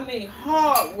 I mean,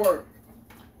 hard work.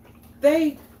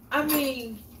 They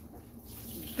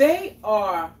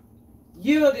are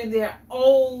yielding their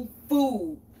own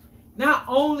food. Not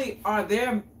only are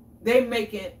they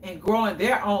making and growing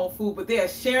their own food, but they're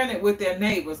sharing it with their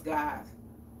neighbors, guys.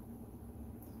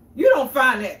 You don't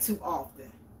find that too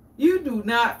often. You do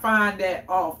not find that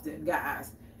often,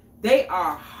 guys. They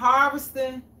are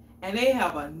harvesting and they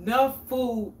have enough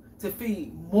food to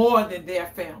feed more than their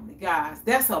family, guys.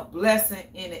 That's a blessing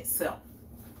in itself.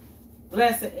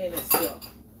 Blessing in itself.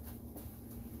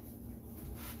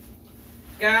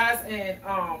 Guys, and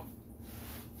all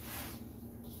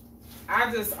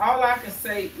I can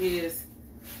say is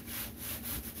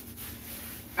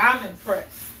I'm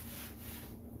impressed.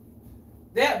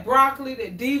 That broccoli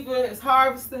that Diva is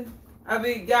harvesting,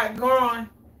 got growing,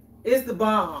 is the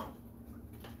bomb.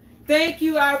 Thank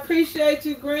you. I appreciate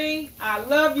you, Green. I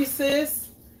love you, sis.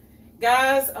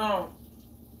 Guys,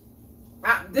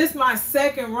 this is my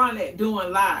second run at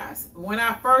doing lives. When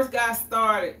I first got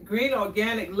started, Green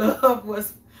Organic Love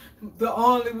was the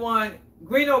only one.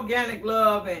 Green Organic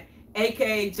Love and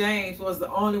AKA James was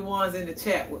the only ones in the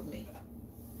chat with me.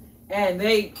 And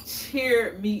they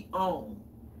cheered me on.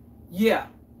 Yeah.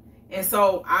 And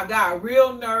so I got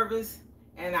real nervous,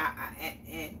 and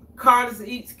and Carter's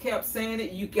Eats kept saying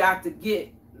it, you got to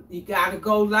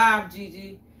go live,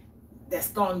 Gigi. That's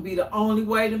going to be the only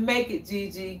way to make it,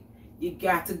 Gigi. You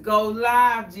got to go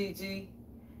live, Gigi.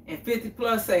 And 50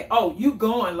 Plus say, oh, you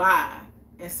going live.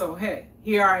 And so, hey,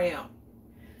 here I am.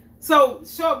 So,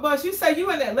 Short Bus, you say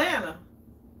you in Atlanta.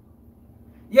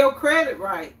 Your credit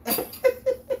right.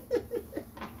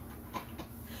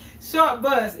 Short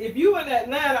Bus, if you in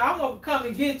Atlanta, I'm going to come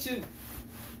and get you.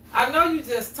 I know you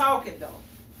just talking, though.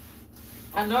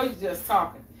 I know you just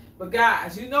talking. But,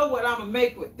 guys, you know what I'm going to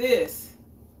make with this?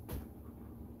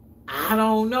 I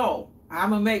don't know.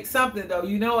 I'm going to make something, though.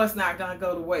 You know it's not going to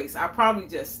go to waste. I probably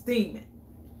just steam it.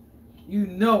 You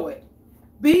know it.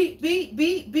 Beep, beep,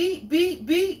 beep, beep, beep,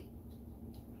 beep.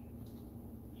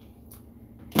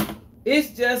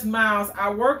 It's just Miles. I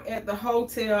work at the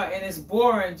hotel and it's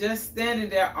boring just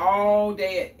standing there all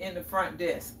day in the front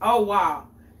desk. Oh, wow.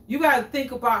 You got to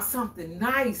think about something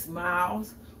nice,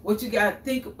 Miles. What you got to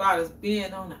think about is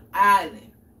being on an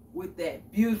island with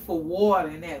that beautiful water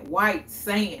and that white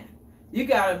sand. You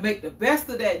got to make the best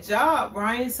of that job,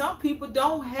 Brian. Some people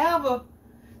don't have a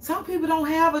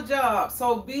job.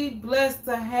 So be blessed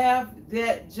to have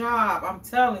that job. I'm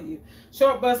telling you.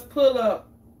 Short Bus pull up.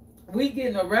 We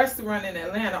getting a restaurant in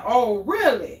Atlanta. Oh,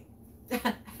 really?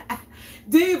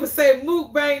 Diva say,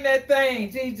 "Mook bang that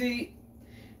thing." Gigi,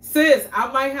 sis,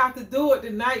 I might have to do it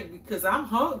tonight because I'm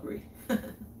hungry.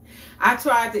 I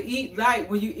tried to eat light.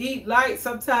 When you eat light,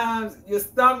 sometimes your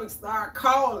stomach start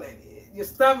calling. Your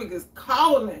stomach is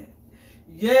calling.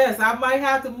 Yes, I might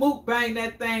have to mook bang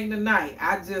that thing tonight.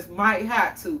 I just might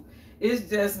have to. It's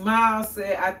just Miles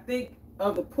said, I think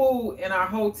of the pool in our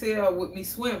hotel with me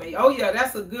swimming. Oh yeah,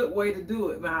 that's a good way to do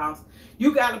it, Miles.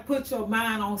 You got to put your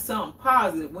mind on something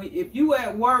positive. If you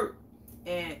at work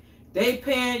and they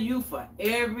paying you for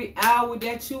every hour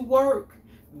that you work,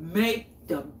 make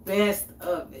the best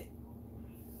of it.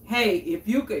 Hey, if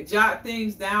you could jot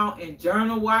things down and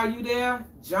journal while you there,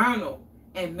 journal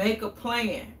and make a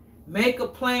plan. Make a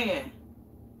plan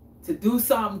to do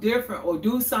something different or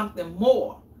do something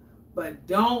more. But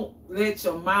don't let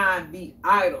your mind be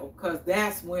idle, because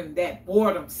that's when that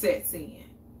boredom sets in.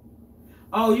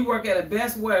 Oh, you work at a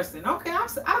Best Western. Okay,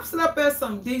 I've slept at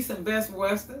some decent Best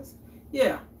Westerns.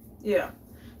 Yeah.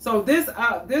 So this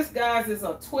guys is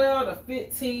a 12 to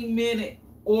 15 minute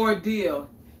ordeal.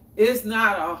 It's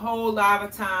not a whole lot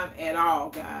of time at all,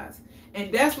 guys.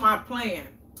 And that's my plan,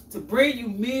 to bring you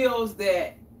meals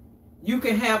that you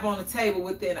can have on the table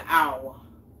within an hour.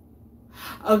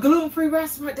 A gluten-free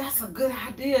restaurant, that's a good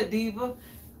idea, Diva.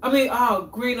 I mean,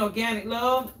 Green Organic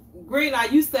Love. Green, I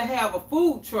used to have a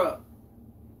food truck.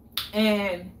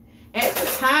 And at the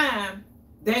time,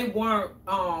 they were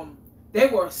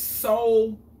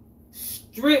so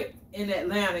strict in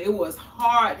Atlanta. It was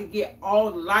hard to get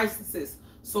all the licenses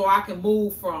so I can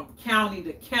move from county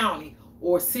to county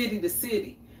or city to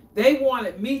city. They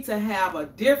wanted me to have a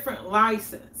different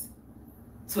license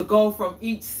to go from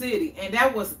each city, and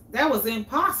that was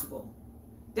impossible.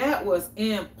 That was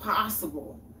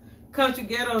impossible. Country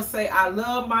Ghetto say, I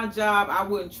love my job. I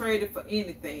wouldn't trade it for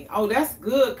anything. Oh, that's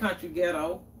good, Country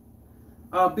Ghetto.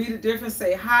 Be the Difference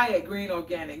say hi at Green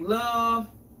Organic Love.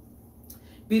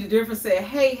 Be the Difference say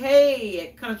hey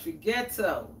at Country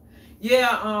Ghetto.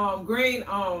 Yeah, Green,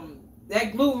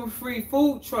 that gluten-free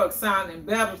food truck sounding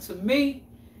better to me,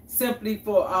 simply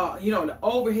for the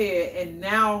overhead, and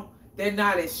now they're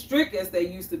not as strict as they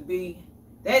used to be.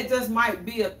 That just might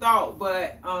be a thought,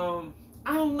 but I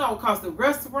don't know, because the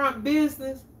restaurant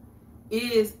business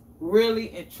is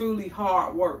really and truly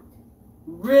hard work.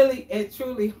 Really and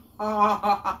truly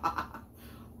hard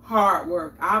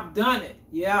work. I've done it,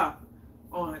 yeah.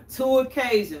 On 2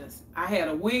 occasions. I had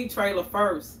a wing trailer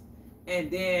first, and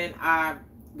then I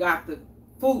got the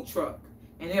food truck.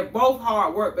 And they're both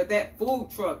hard work, but that food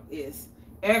truck is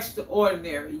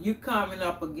extraordinary. You coming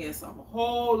up against a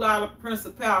whole lot of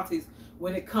principalities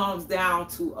when it comes down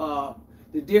to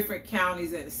the different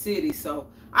counties and the cities. So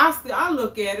I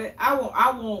look at it. I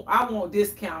won't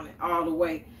discount it all the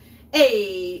way.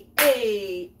 Hey,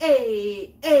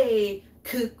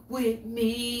 cook with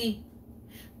me.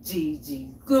 Gigi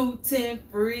gluten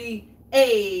free.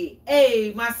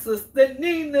 Hey, my sister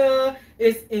Nina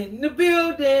is in the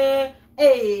building.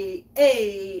 Hey,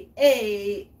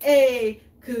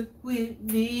 cook with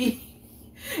me.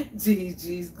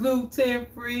 Gigi's gluten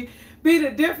free. Be the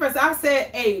Difference. I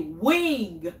said a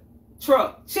wing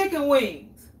truck, chicken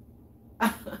wings.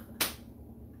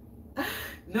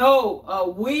 No, a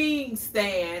wing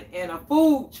stand and a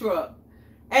food truck.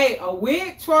 Hey, a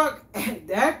wig truck,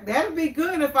 that'd be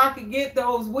good if I could get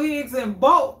those wigs in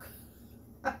bulk.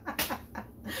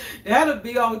 That'll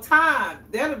be on time.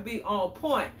 That'll be on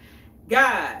point.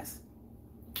 Guys,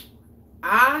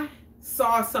 I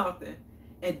saw something,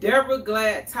 and Deborah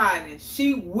Glad Tidings,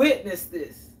 she witnessed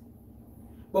this.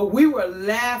 But we were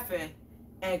laughing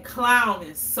and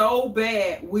clowning so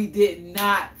bad we did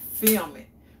not film it.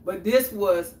 but this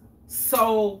was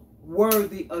so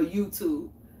worthy of YouTube.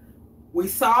 We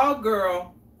saw a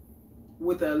girl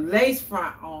with a lace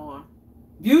front on,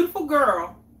 beautiful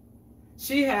girl.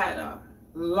 She had a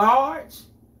large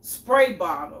spray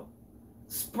bottle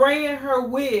spraying her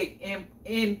wig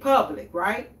in public,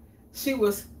 right? She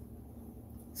was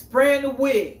spraying the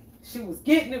wig. She was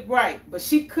getting it right, but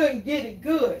she couldn't get it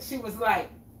good. She was like,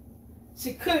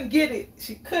 she couldn't get it.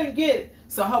 She couldn't get it.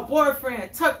 So her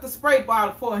boyfriend took the spray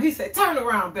bottle for her. He said, turn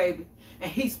around, baby. And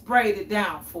he sprayed it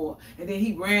down for her. And then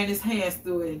he ran his hands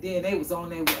through it, and then they was on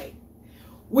their way.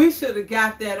 We should have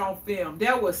got that on film.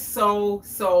 That was so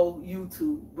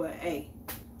YouTube. But hey,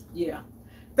 yeah.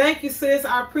 Thank you, sis.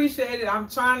 I appreciate it. I'm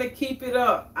trying to keep it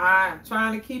up. I'm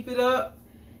trying to keep it up.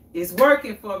 It's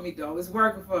working for me, though. It's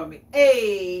working for me.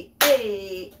 Hey.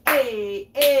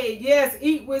 Yes,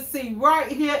 Eat with C right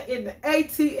here in the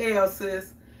ATL,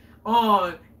 sis,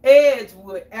 on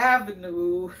Edgewood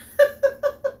Avenue.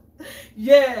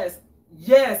 Yes,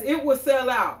 it would sell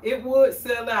out. It would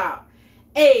sell out.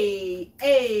 Hey,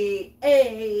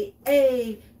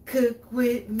 cook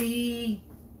with me.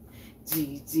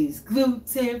 Gigi's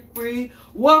gluten free.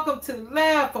 Welcome to the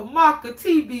lab for Marka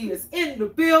TV is in the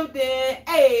building.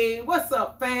 Hey, what's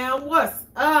up, fam? What's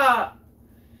up?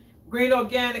 Green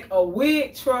Organic, a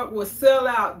wig truck will sell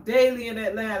out daily in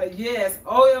Atlanta. Yes,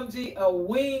 OMG, a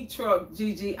wing truck,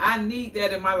 Gigi. I need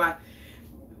that in my life.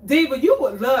 Diva, you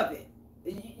would love it.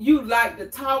 You like to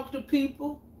talk to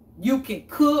people. You can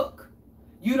cook.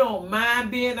 You don't mind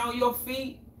being on your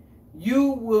feet.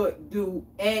 You would do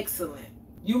excellent.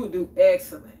 You would do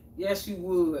excellent. Yes, you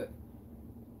would.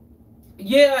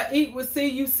 Yeah, Eat with C,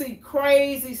 you see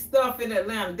crazy stuff in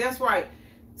Atlanta. That's right.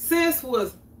 Sis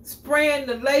was spraying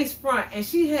the lace front, and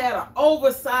she had an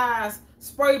oversized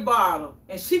spray bottle,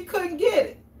 and she couldn't get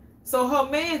it. So her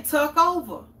man took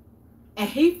over, and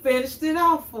he finished it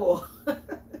off for her.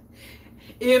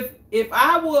 If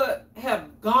I would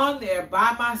have gone there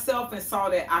by myself and saw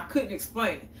that, I couldn't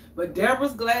explain it. But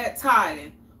Deborah's glad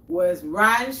tiding was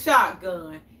riding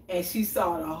shotgun, and she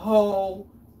saw the whole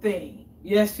thing.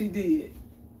 Yes, she did.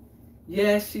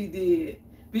 Yes, she did.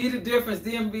 Be the difference,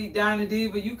 DMV Dinah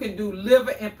Diva. You can do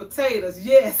liver and potatoes.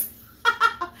 Yes.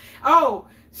 Oh,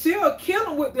 she'll kill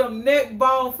them with them neck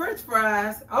bone French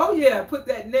fries. Oh yeah, put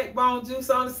that neck bone juice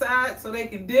on the side so they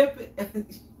can dip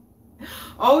it.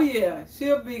 Oh yeah,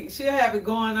 she'll have it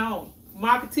going on.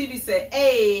 Marka TV said,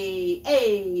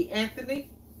 "Hey, Anthony."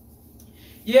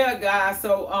 Yeah, guys.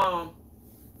 So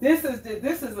this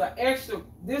is an extra.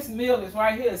 This meal is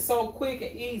right here. It's so quick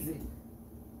and easy.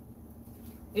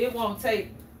 It won't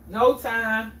take no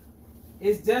time.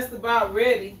 It's just about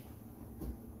ready.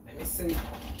 Let me see.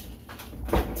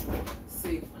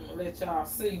 See, I'm gonna let y'all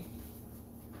see.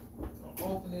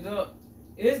 I'll open it up.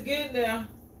 It's getting there.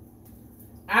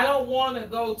 I don't want to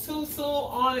go too soon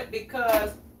on it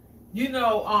because, you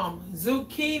know,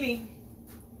 zucchini,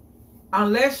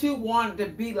 unless you want it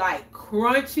to be like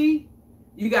crunchy,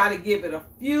 you got to give it a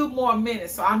few more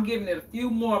minutes. So I'm giving it a few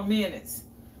more minutes.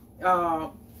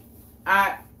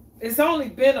 It's only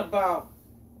been about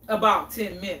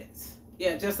 10 minutes.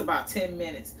 Yeah, just about 10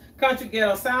 minutes. Country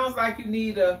Ghetto, sounds like you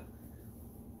need a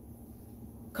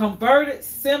converted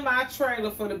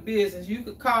semi-trailer for the business. You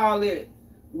could call it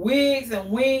Wigs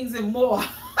and Wings and More.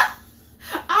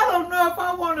 I don't know if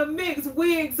I want to mix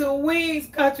wigs and wings,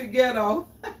 Country Ghetto.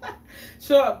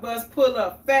 Short bus pull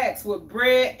up facts with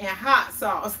bread and hot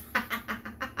sauce.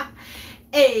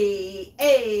 Hey,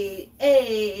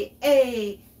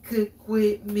 cook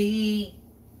with me.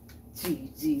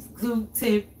 Gigi's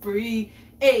gluten free.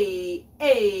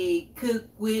 Hey, cook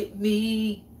with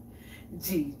me.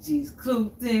 Gigi's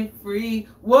gluten free.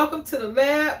 Welcome to the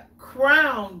lab.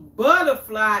 Crown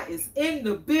Butterfly is in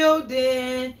the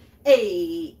building.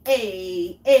 Hey,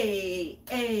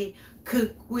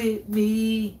 cook with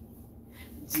me.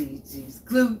 Gigi's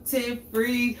gluten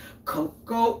free.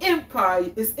 Cocoa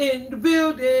Empire is in the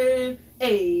building.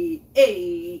 Hey,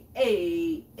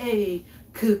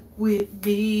 cook with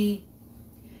me.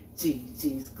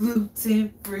 Gigi's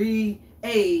gluten free.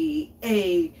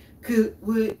 Hey, cook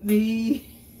with me.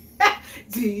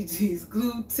 Gigi's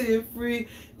gluten free.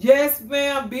 Yes,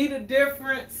 ma'am. Be the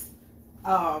difference.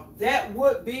 That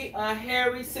would be a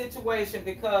hairy situation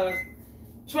because,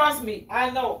 trust me, I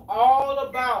know all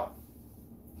about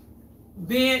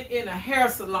being in a hair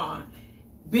salon,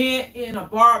 being in a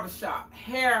barbershop.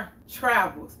 Hair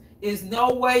travels. There's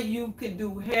no way you can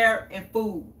do hair and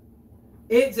food.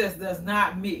 It just does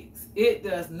not mix. It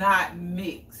does not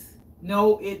mix.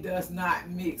 No, it does not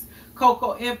mix.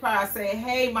 Cocoa Empire say,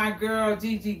 hey, my girl,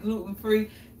 Gigi gluten free.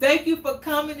 Thank you for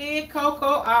coming in,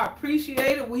 Coco. I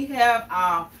appreciate it. We have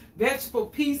our vegetable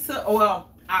pizza, well,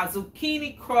 our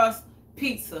zucchini crust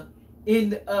pizza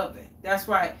in the oven. That's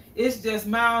right. It's just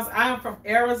Miles. I'm from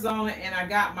Arizona, and I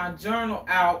got my journal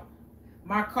out.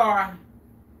 My car.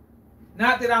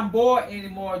 Not that I'm bored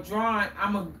anymore drawing.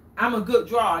 I'm a good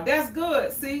drawer. That's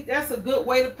good. See, that's a good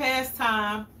way to pass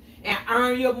time and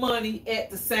earn your money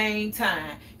at the same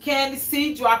time. Candy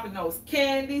C dropping those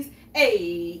candies.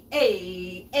 Hey,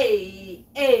 hey, hey,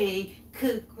 hey,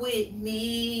 cook with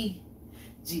me.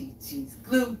 Gigi's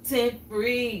gluten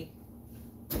free.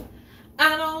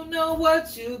 I don't know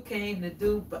what you came to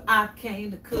do, but I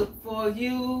came to cook for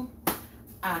you.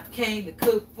 I came to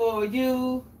cook for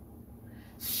you.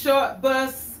 Short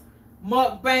bus,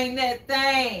 mukbang that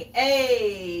thing.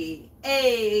 Hey,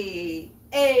 hey,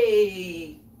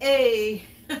 hey, hey.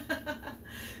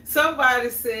 Somebody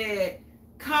said,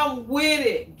 come with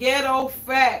it. Ghetto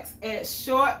facts at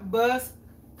Short Bus.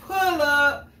 Pull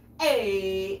up.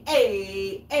 Hey,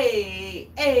 hey, hey,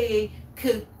 hey.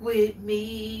 Cook with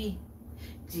me.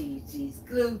 Gigi's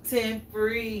gluten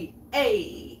free.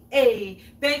 Hey, hey.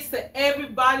 Thanks to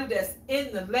everybody that's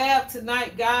in the lab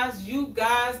tonight, guys. You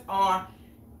guys are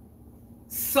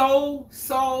so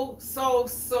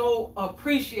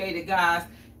appreciated, guys.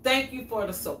 Thank you for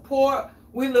the support.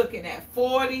 We're looking at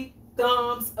 40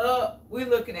 thumbs up. We're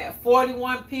looking at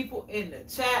 41 people in the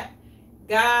chat.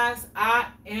 Guys, I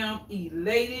am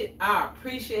elated. I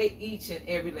appreciate each and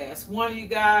every last one of you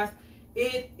guys.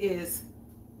 It is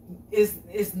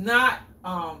not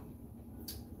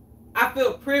I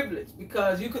feel privileged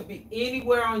because you could be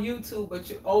anywhere on YouTube, but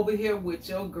you're over here with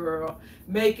your girl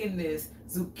making this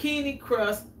zucchini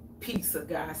crust pizza,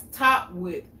 guys, topped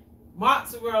with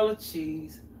mozzarella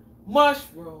cheese,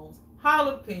 mushrooms,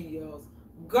 jalapenos,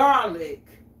 garlic,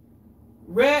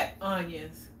 red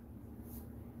onions,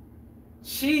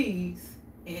 cheese,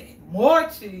 and more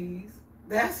cheese.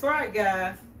 That's right,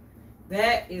 guys.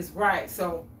 That is right.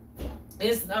 So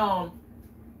it's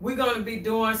we're going to be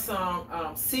doing some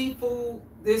seafood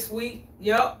this week.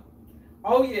 Yep.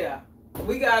 Oh, yeah.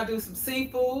 We got to do some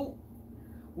seafood.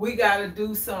 We got to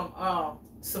do some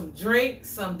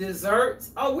drinks, some desserts.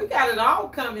 Oh, we got it all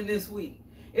coming this week.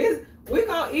 We're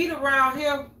going to eat around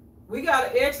here. We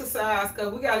got to exercise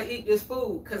because we got to eat this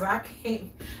food because I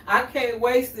can't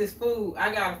waste this food.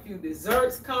 I got a few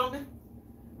desserts coming.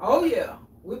 Oh, yeah.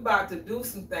 We're about to do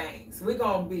some things. We're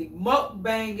going to be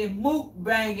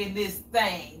mukbanging this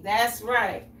thing. That's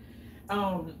right.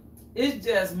 It's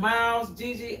just Miles,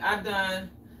 Gigi. I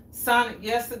done Sonic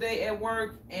yesterday at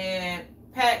work and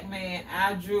Pac-Man.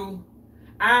 I drew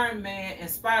Iron Man and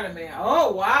Spider-Man.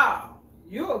 Oh, wow.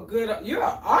 You're an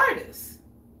artist.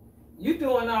 You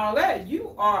doing all that.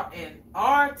 You are an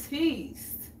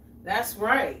artiste. That's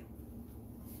right.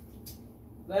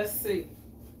 Let's see.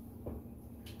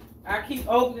 I keep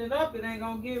opening up, it ain't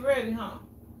gonna get ready, huh?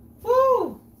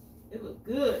 Woo! It look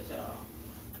good,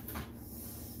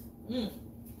 y'all.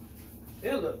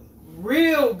 It look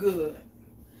real good.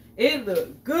 It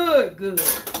look good.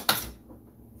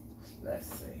 Let's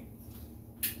see.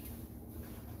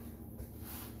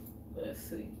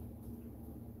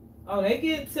 Oh, they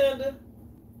getting tender.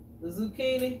 The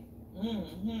zucchini.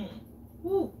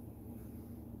 Woo.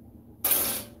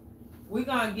 We're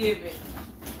gonna give it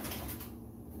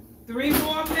 3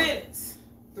 more minutes.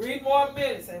 3 more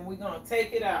minutes and we're gonna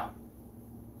take it out.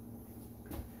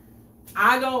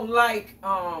 I don't like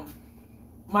my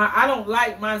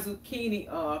zucchini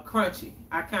crunchy.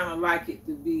 I kind of like it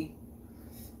to be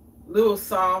a little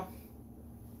soft.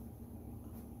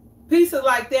 Pizza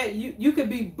like that, you could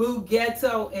be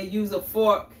ghetto and use a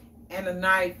fork and a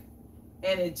knife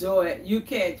and enjoy it. You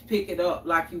can't pick it up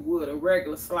like you would a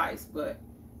regular slice, but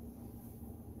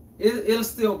it'll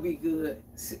still be good.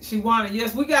 She wanted,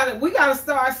 yes, we gotta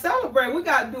start celebrating. We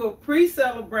gotta do a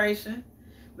pre-celebration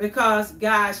because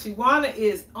guys, Shawana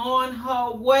is on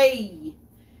her way.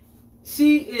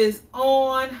 She is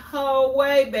on her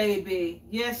way, baby.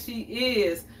 Yes, she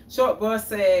is. Short Bus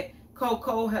said,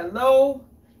 Coco, hello.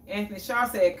 Anthony Shaw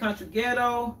said, country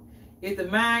ghetto. If the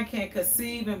mind can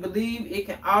conceive and believe, it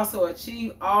can also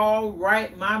achieve. All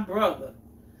right, my brother.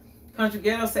 Country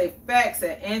Ghetto say facts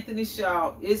at Anthony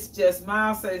Shaw. It's just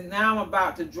Miles says, now I'm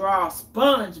about to draw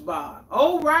SpongeBob.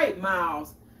 All right,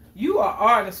 Miles. You are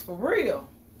artist for real.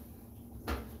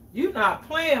 You're not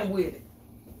playing with it.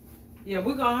 Yeah,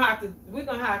 we're gonna have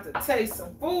to taste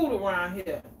some food around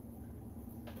here.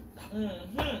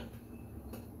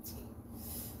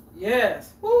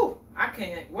 Yes. Whew. I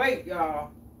can't wait,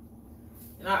 y'all.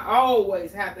 And I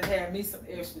always have to have me some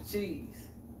extra cheese.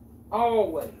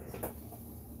 Always.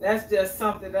 That's just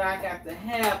something that I got to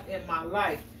have in my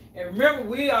life. And remember,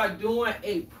 we are doing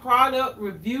a product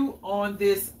review on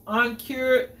this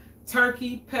uncured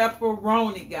turkey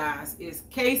pepperoni, guys. It's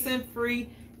casein free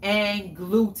and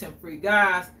gluten free,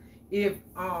 guys. If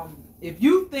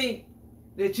you think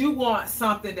that you want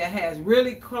something that has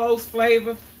really close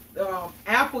flavor,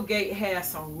 Applegate has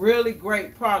some really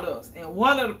great products, and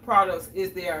one of the products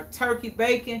is their turkey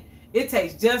bacon. It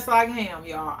tastes just like ham,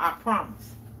 y'all. I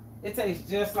promise. It tastes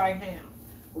just like ham.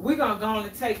 But we're gonna go on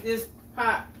and take this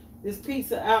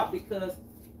pizza out because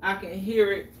I can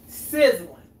hear it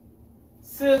sizzling.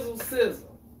 Sizzle,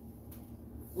 sizzle.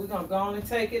 We're gonna go on and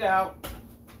take it out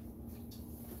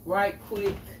right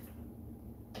quick,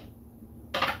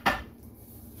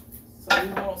 so we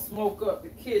won't smoke up the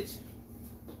kitchen.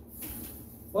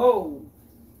 Whoa,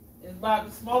 it's about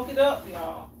to smoke it up,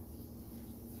 y'all.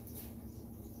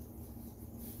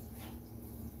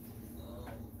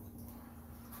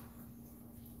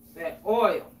 That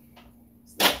oil.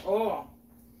 It's that oil.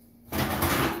 Going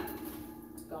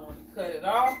to cut it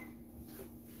off.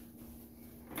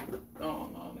 Go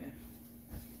on, man.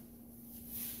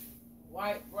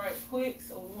 Wipe right quick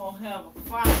so we won't have a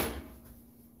fire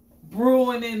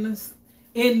brewing in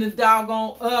the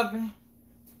doggone oven.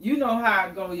 You know how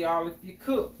it go, y'all. If you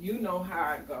cook, you know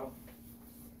how it go.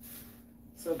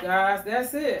 So, guys,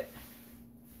 that's it.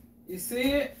 You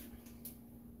see it?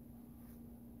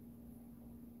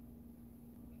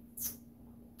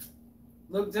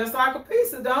 Look just like a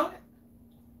pizza, don't it?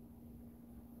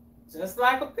 Just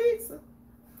like a pizza.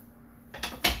 I'm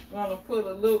gonna put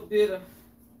a little bit of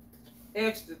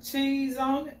extra cheese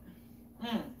on it.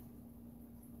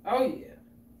 Oh yeah.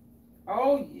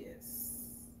 Oh yes.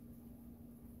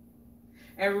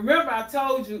 And remember, I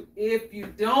told you, if you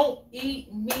don't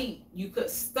eat meat, you could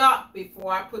stop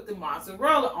before I put the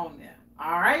mozzarella on there.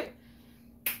 All right?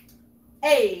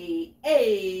 Hey,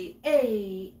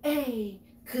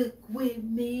 cook with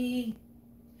me.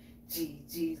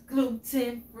 Gigi's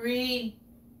gluten free.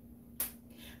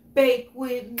 Bake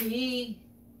with me.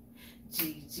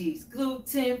 Gigi's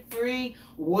gluten free.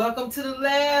 Welcome to the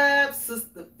lab.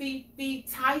 Sister Fifi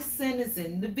Tyson is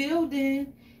in the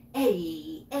building.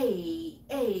 Hey,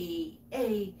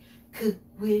 cook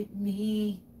with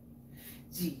me.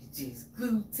 Gigi's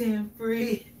gluten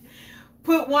free.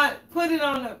 Put it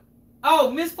on the.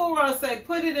 Oh, Miss Full Roller say,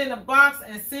 put it in a box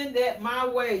and send that my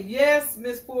way. Yes,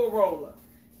 Miss Full Roller.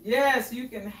 Yes, you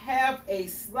can have a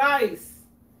slice.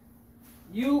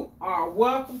 You are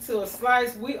welcome to a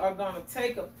slice. We are going to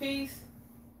take a piece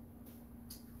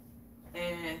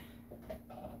and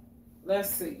let's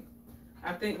see.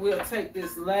 I think we'll take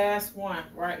this last one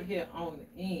right here on the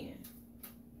end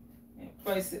and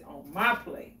place it on my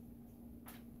plate.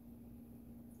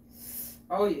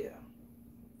 Oh yeah.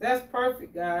 That's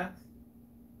perfect, guys.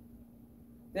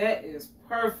 That is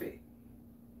perfect.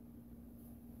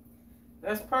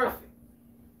 That's perfect.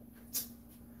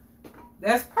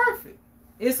 That's perfect.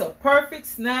 It's a perfect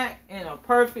snack and a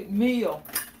perfect meal.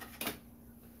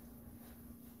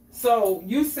 So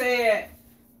you said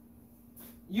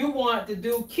you want to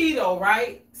do keto,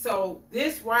 right? So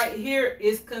this right here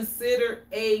is considered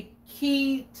a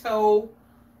keto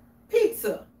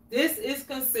pizza. This is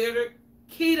considered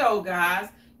keto, guys.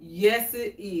 Yes,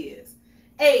 it is.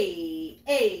 Hey,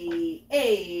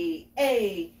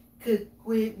 cook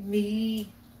with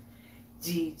me.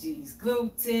 Gigi's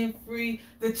gluten free.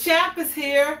 The champ is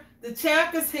here. The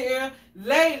champ is here.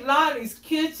 Leilani's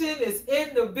Kitchen is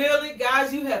in the building.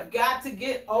 Guys, you have got to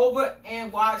get over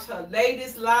and watch her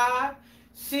latest live.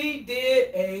 She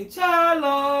did a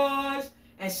challenge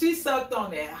and she sucked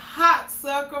on that hot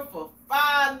sucker for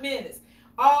 5 minutes.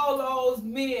 All those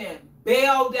men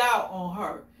bailed out on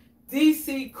her.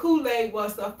 DC Kool-Aid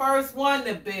was the first one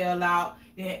to bail out.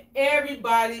 Then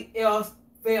everybody else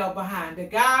fell behind. The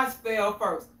guys fell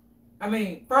first.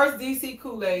 First DC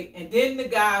Kool-Aid, and then the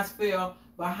guys fell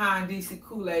behind DC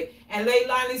Kool-Aid. And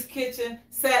Leilani's Kitchen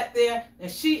sat there, and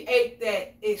she ate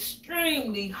that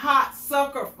extremely hot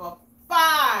sucker for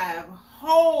 5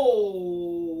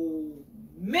 whole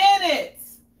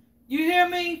minutes. You hear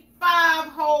me?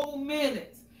 5 whole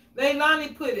minutes.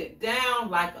 Leilani put it down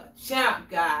like a champ,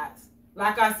 guys.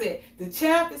 Like I said, the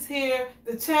champ is here.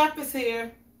 The champ is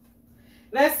here.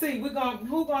 Let's see. Who's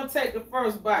gonna take the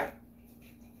first bite?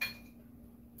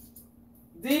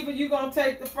 Diva, you gonna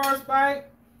take the first bite?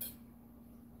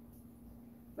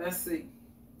 Let's see.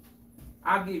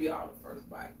 I'll give y'all the first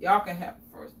bite. Y'all can have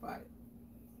the first bite.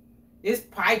 It's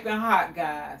piping hot,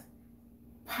 guys.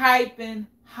 Piping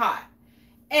hot.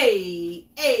 Hey,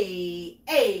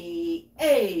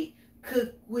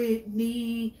 cook with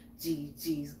me.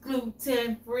 GG's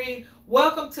gluten free.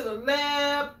 Welcome to the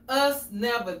lab. Us,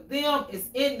 never them is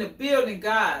in the building,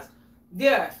 guys.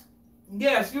 Yes.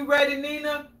 Yes, you ready,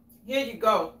 Nina? Here you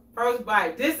go. First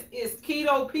bite. This is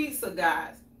keto pizza,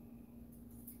 guys.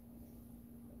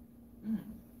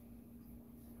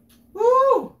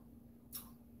 Woo!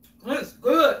 It's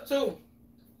good too.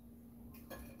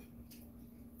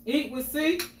 Eat with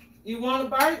C. You want a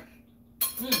bite?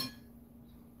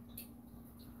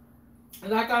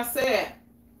 Like I said,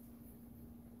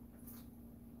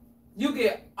 you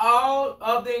get all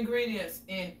of the ingredients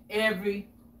in every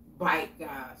bite,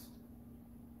 guys.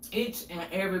 Each and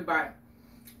every bite.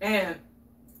 And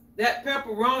that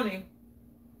pepperoni,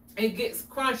 it gets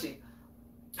crunchy.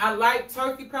 I like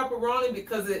turkey pepperoni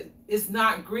because it's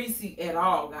not greasy at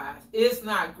all, guys. It's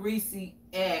not greasy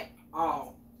at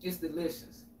all. It's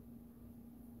delicious.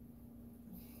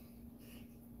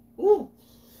 Ooh.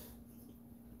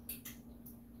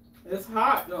 It's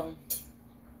hot though.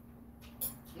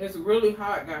 It's really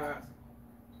hot, guys.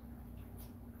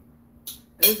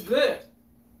 It's good.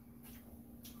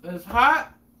 It's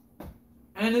hot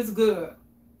and it's good.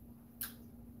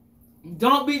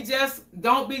 Don't be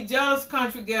jealous,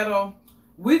 country ghetto.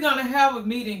 We're gonna have a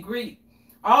meet and greet.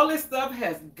 All this stuff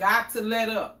has got to let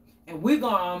up, and we're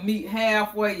gonna meet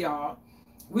halfway, y'all.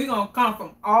 We're gonna come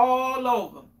from all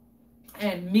over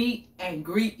and meet and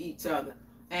greet each other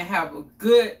and have a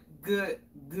good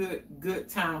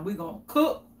time. We're gonna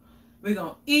cook, we're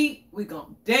gonna eat, we're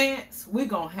gonna dance, we're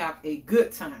gonna have a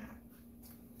good time.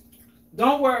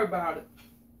 Don't worry about it.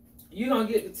 You're gonna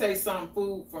get to taste some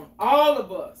food from all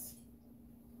of us.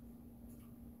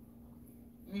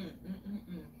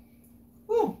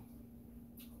 Woo.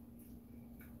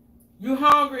 You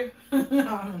hungry?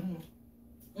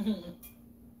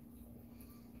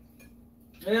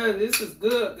 Yeah, this is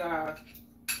good, guys.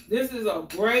 This is a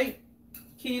great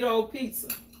keto pizza.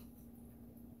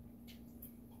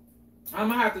 I'm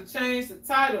gonna have to change the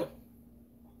title.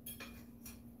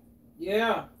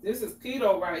 Yeah, this is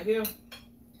keto right here.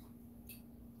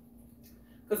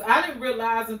 Because I didn't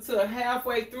realize until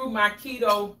halfway through my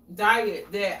keto diet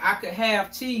that I could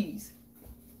have cheese.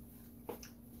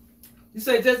 You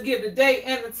say just give the date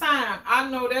and the time. I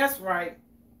know that's right.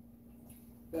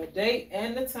 The date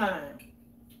and the time.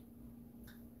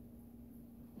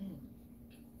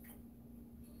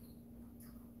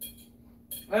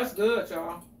 That's good,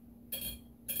 y'all.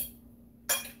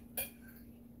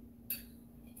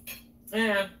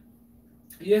 And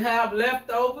you have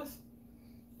leftovers.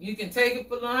 You can take it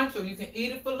for lunch or you can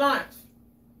eat it for lunch.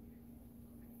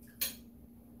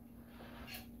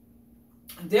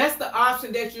 That's the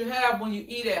option that you have when you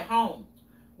eat at home.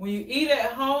 When you eat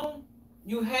at home,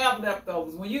 you have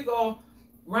leftovers. When you go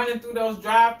running through those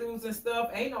drive-thrus and stuff,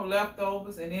 ain't no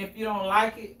leftovers. And if you don't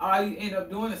like it, all you end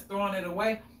up doing is throwing it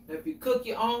away. If you cook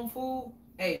your own food,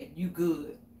 hey, you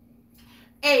good.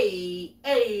 Hey,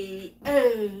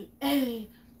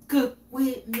 cook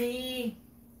with me.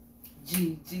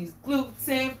 GG's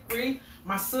gluten free.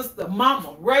 My sister,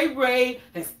 Mama Ray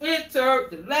has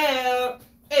entered the lab.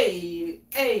 Hey,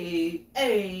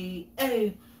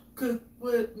 cook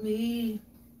with me.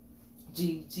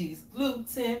 GG's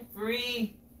gluten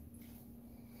free.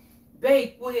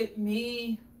 Bake with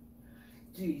me.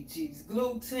 GG's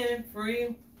gluten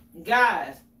free.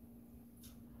 Guys,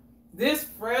 this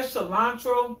fresh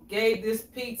cilantro gave this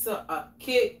pizza a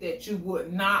kick that you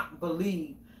would not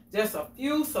believe. Just a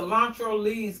few cilantro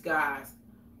leaves, guys.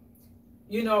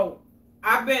 You know,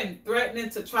 I've been threatening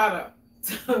to try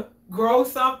to grow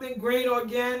something green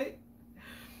organic.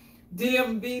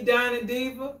 DMB Dining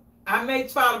Diva. I may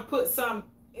try to put some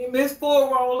in Miss Four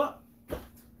Roller.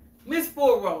 Miss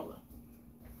Four Roller.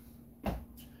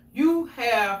 You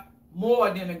have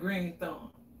more than a green thumb.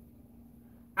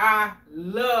 I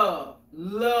love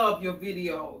your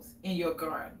videos in your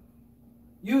garden.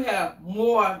 You have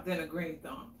more than a green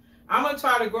thumb. I'm going to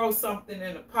try to grow something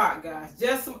in a pot, guys.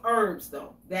 Just some herbs,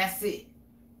 though. That's it.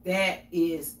 That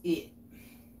is it.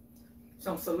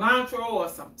 Some cilantro or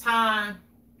some thyme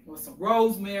or some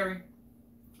rosemary.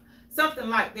 Something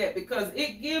like that, because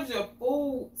it gives your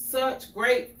food such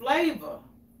great flavor.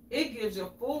 It gives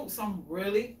your food some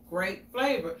really great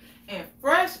flavor. And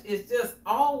fresh is just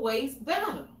always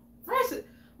better. Fresh is,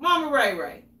 Mama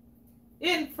Ray,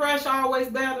 isn't fresh always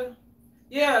better?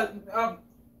 Yeah,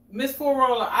 Miss Four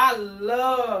Roller, I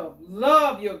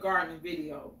love your gardening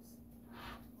videos.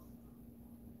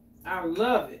 I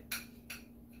love it.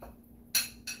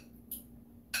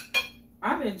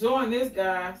 I'm enjoying this,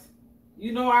 guys.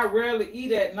 You know I rarely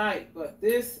eat at night, but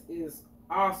this is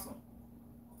awesome.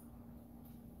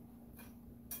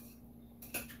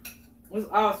 It's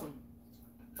awesome.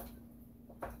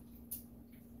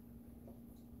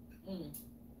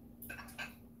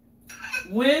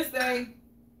 Wednesday,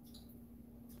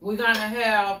 we're going to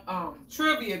have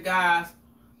trivia, guys.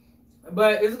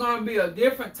 But it's going to be a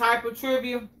different type of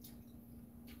trivia.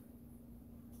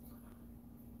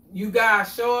 You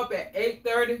guys show up at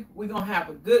 8:30. We're going to have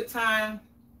a good time.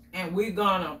 And we're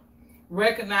going to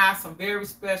recognize some very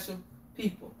special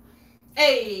people.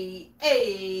 Hey,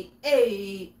 hey,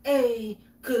 hey, hey,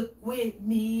 cook with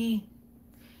me.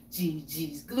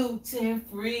 Gigi's gluten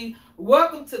free.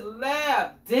 Welcome to the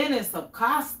lab, Dennis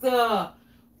Acosta.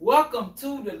 Welcome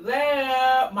to the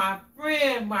lab, my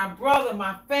friend, my brother,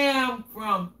 my fam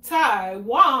from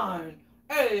Taiwan.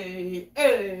 Hey,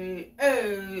 hey,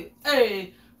 hey,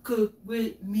 hey, cook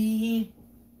with me.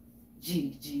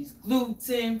 Gigi's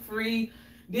gluten free.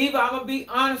 Diva, I'm gonna be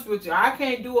honest with you. I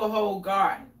can't do a whole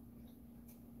garden,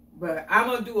 but I'm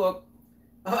gonna do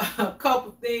a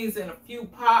couple things in a few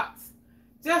pots.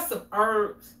 Just some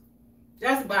herbs.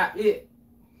 That's about it.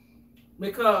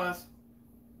 Because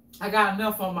I got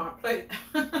enough on my plate.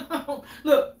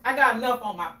 Look, I got enough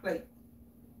on my plate.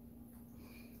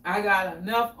 I got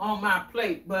enough on my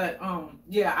plate. But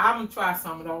yeah, I'm gonna try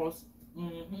some of those.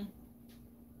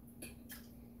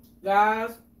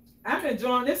 Guys, I'm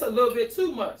enjoying this a little bit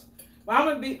too much. But I'm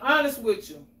gonna be honest with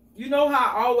you. You know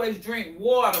how I always drink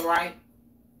water, right?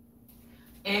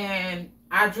 And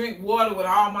I drink water with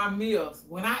all my meals.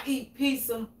 When I eat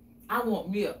pizza, I want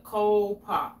me a cold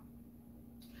pop.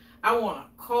 I want a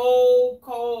cold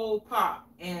pop.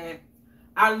 And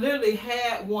I literally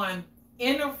had one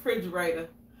in the refrigerator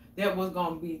that was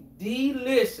going to be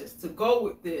delicious to go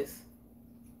with this.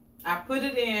 I put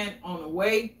it in on the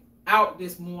way out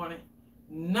this morning,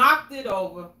 knocked it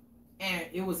over, and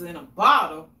it was in a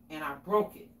bottle, and I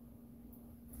broke it.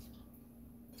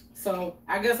 So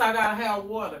I guess I got to have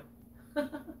water.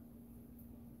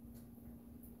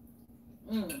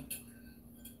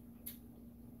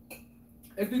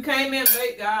 If you came in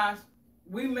late, guys,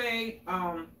 we made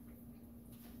a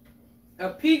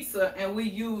pizza and we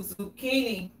used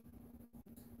zucchini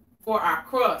for our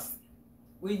crust.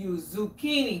 We use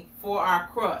zucchini for our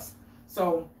crust.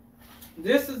 So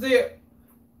this is it.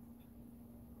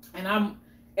 And I'm,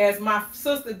 as my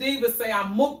sister Diva say,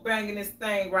 I'm mukbanging this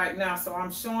thing right now. So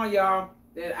I'm showing y'all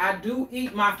that I do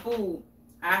eat my food.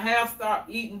 I have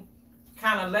started eating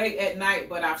kind of late at night,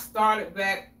 but I've started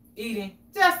back eating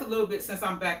just a little bit since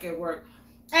I'm back at work.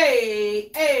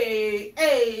 Hey, hey,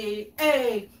 hey,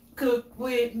 hey, cook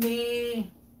with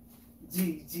me.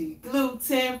 Gigi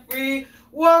gluten free.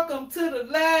 Welcome to the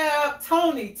lab.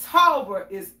 Tony Talbot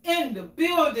is in the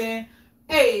building.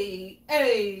 Hey,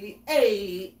 hey,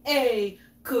 hey, hey,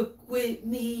 cook with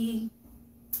me.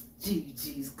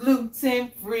 Gigi's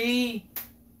gluten free.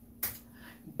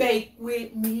 Bake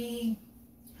with me.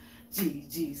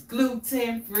 Gigi's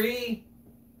gluten free.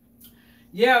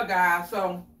 Yeah, guys.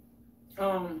 So,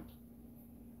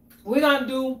 we're gonna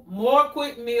do more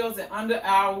quick meals in under an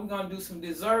hour. We're gonna do some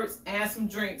desserts and some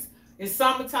drinks. It's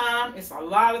summertime. It's a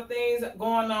lot of things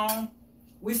going on.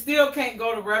 We still can't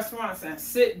go to restaurants and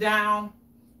sit down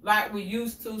like we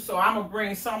used to. So I'm gonna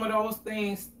bring some of those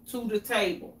things to the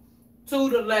table, to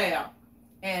the lab,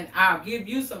 and I'll give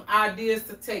you some ideas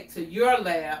to take to your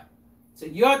lab, to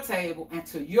your table, and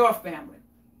to your family.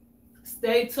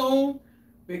 Stay tuned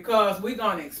because we're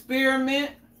gonna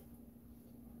experiment.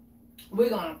 We're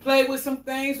going to play with some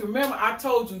things. Remember, I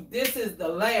told you this is the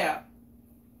lab.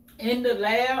 In the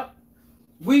lab,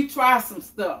 we try some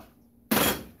stuff.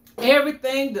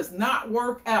 Everything does not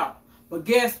work out. But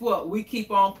guess what? We keep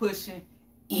on pushing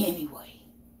anyway.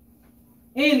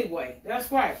 Anyway, that's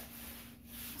right.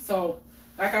 So,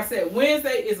 like I said,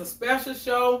 Wednesday is a special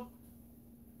show.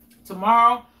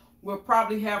 Tomorrow, we'll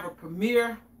probably have a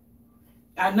premiere.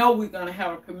 I know we're going to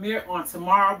have a premiere on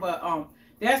tomorrow, but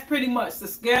that's pretty much the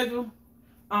schedule.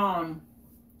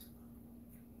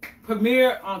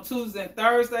 Premiere on Tuesday and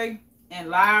Thursday, and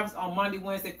lives on Monday,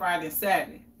 Wednesday, Friday, and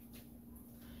Saturday.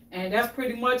 And that's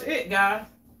pretty much it, guys.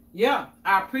 Yeah,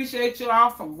 I appreciate you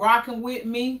all from rocking with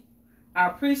me. I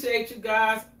appreciate you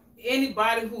guys.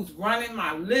 Anybody who's running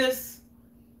my list,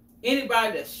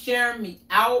 anybody that's sharing me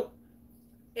out,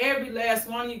 every last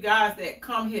one of you guys that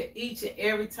come here each and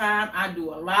every time I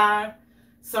do a live.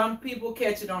 Some people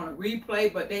catch it on a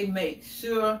replay, but they make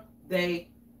sure they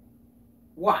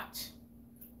watch.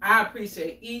 I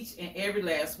appreciate each and every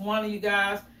last one of you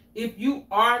guys. If you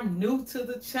are new to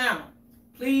the channel,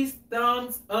 please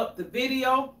thumbs up the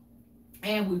video,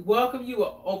 and we welcome you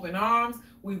with open arms.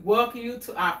 We welcome you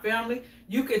to our family.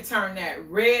 You can turn that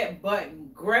red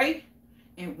button gray,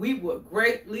 and we would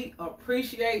greatly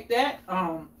appreciate that.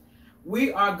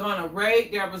 We are gonna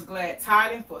raid Deborah's Glad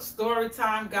Tidings for story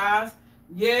time, guys.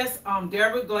 Yes,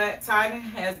 Deborah Glad Titan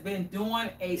has been doing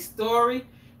a story.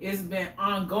 It's been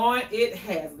ongoing. It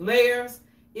has layers.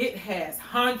 It has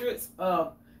hundreds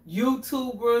of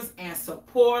YouTubers and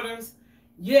supporters.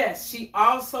 Yes, she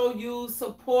also used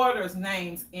supporters'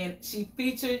 names and she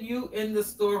featured you in the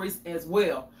stories as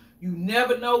well. You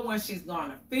never know when she's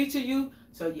going to feature you,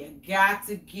 so you got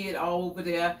to get over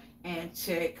there and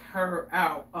check her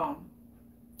out.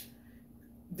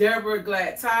 Deborah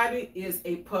Glad Tidy is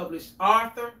a published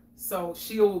author, so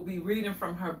she will be reading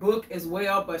from her book as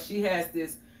well, but she has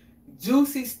this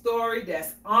juicy story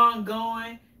that's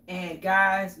ongoing, and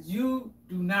guys, you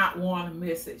do not want to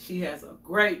miss it. She has a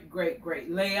great, great,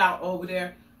 great layout over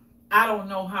there. I don't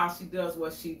know how she does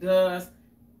what she does.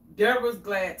 Deborah's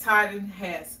Glad Tiding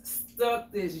has stuck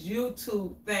this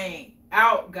YouTube thing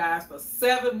out, guys, for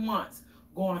 7 months,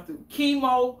 going through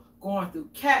chemo, going through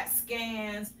CAT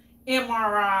scans,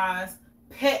 MRIs,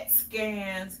 PET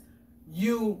scans,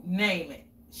 you name it.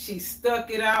 She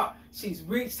stuck it out. She's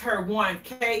reached her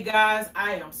 1K, guys.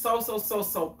 I am so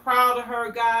proud of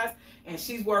her, guys. And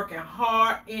she's working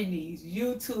hard in these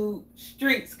YouTube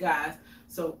streets, guys.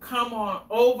 So come on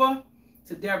over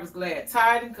to Deborah's Glad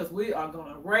Tiding because we are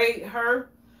going to raid her.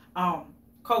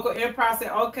 Coco Empire said,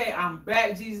 okay, I'm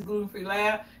back, Jesus Gluten-Free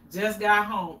Lab. Just got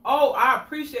home. Oh, I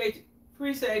appreciate you.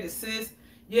 Appreciate it, sis.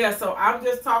 Yeah, so I'm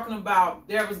just talking about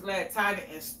Deborah's Glad Tiding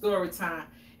and story time.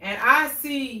 And I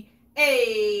see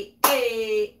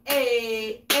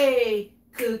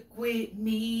cook with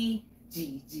me.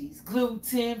 Gigi's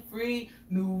gluten-free.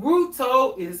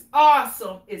 Naruto is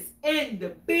awesome. It's in the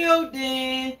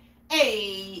building.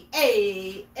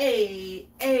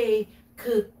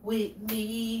 Cook with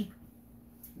me.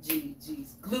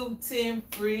 Gigi's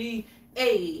gluten-free.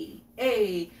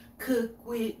 Cook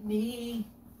with me.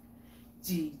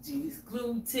 Gigi's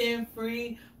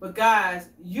gluten-free. But guys,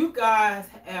 you guys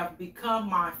have become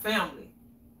my family.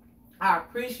 I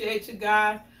appreciate you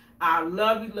guys. I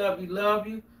love you, love you, love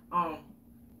you.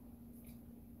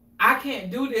 I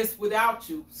can't do this without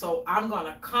you. So I'm going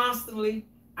to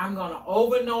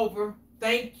over and over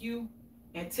thank you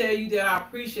and tell you that I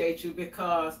appreciate you,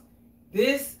 because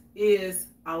this is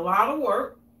a lot of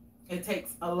work. It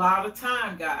takes a lot of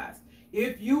time, guys.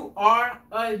 If you are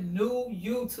a new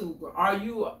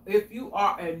YouTuber, if you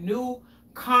are a new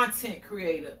content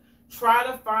creator, try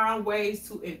to find ways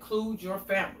to include your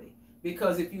family.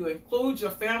 Because if you include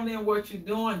your family in what you're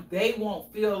doing, they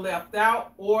won't feel left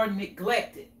out or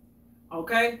neglected.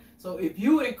 Okay? So if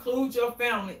you include your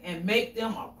family and make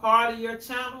them a part of your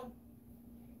channel,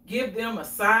 give them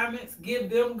assignments, give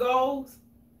them goals,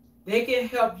 they can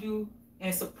help you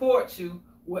and support you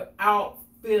without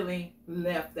feeling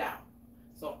left out.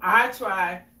 So I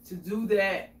try to do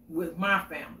that with my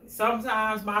family.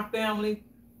 Sometimes my family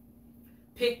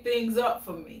pick things up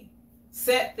for me,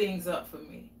 set things up for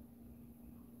me,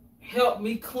 help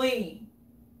me clean,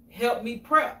 help me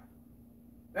prep.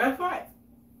 That's right.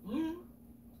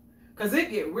 Because it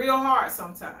gets real hard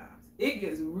sometimes. It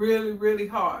gets really, really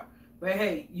hard. But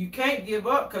hey, you can't give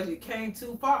up because you came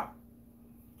too far.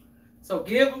 So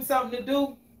give them something to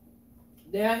do.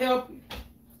 They'll help you.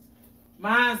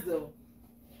 Mine's do.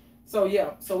 So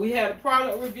yeah, so we had a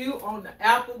product review on the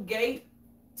Applegate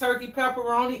turkey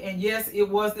pepperoni, and yes, it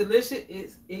was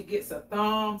delicious. It gets a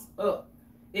thumbs up.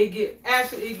 It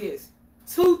gets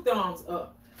 2 thumbs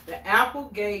up. The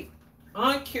Applegate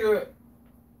uncured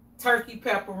turkey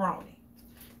pepperoni.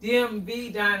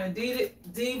 DMV Dine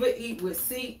Diva Eat with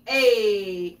C.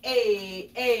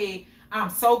 I'm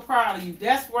so proud of you.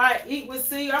 That's right, Eat with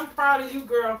C. I'm proud of you,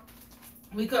 girl.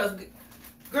 Because,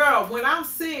 girl, when I'm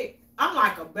sick, I'm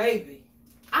like a baby.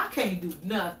 I can't do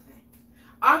nothing.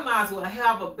 I might as well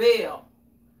have a bell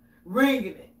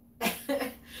ringing it.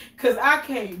 Because I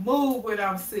can't move when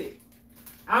I'm sick.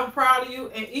 I'm proud of you.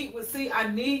 And Eat with C, I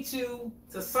need you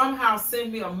to somehow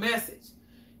send me a message.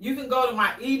 You can go to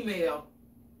my email.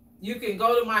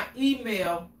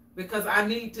 Because I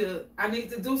need to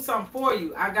do something for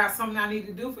you. I got something I need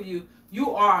to do for you.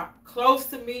 You are close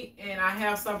to me, and I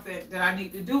have something that I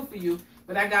need to do for you,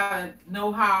 but I gotta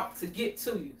know how to get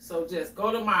to you. So just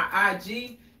go to my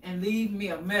IG and leave me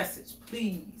a message,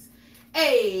 please.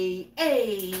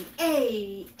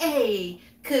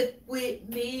 Cook with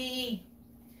me.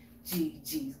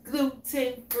 Gigi's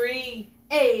gluten-free.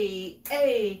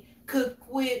 Cook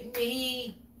with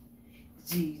me.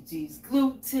 Gigi's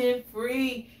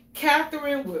gluten-free.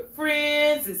 Catherine with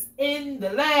friends is in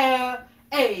the lab.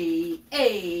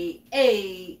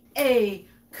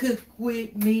 Cook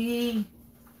with me.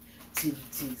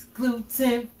 Gigi's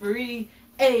gluten-free.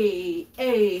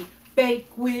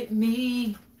 Bake with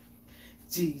me.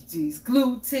 Gigi's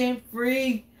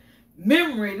gluten-free.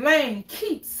 Memory Lane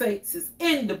Keepsakes is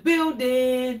in the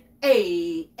building.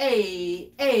 A.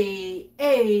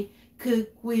 Cook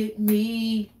with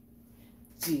me.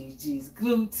 Gigi's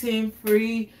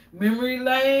gluten-free. Memory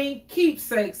Lane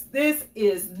Keepsakes. This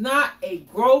is not a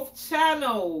growth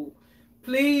channel.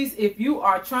 Please, if you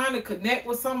are trying to connect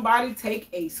with somebody, take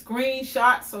a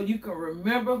screenshot so you can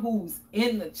remember who's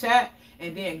in the chat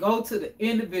and then go to the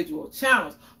individual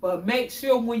channels. But make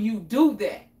sure when you do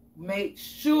that, make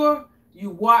sure you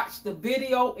watch the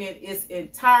video in its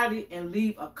entirety and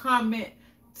leave a comment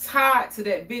tied to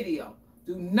that video.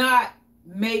 Do not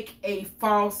make a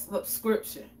false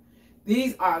subscription.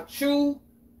 These are true,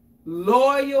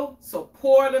 loyal,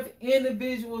 supportive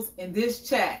individuals in this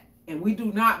chat, and we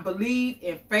do not believe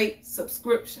in fake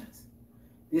subscriptions.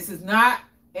 This is not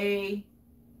a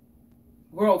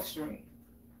growth stream.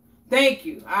 Thank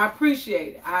you. I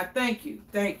appreciate it. I thank you.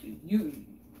 Thank you.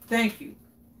 Thank you.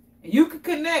 And you can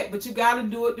connect, but you got to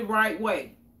do it the right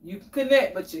way. You can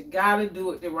connect, but you got to do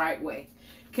it the right way.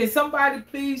 Can somebody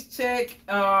please check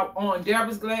on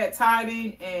Deborah's Glad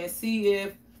Tiding and see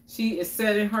if she is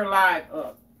setting her live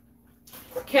up?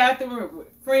 Catherine with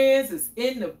Friends is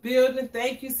in the building.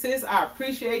 Thank you, sis. I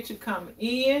appreciate you coming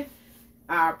in.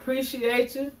 I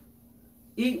appreciate you.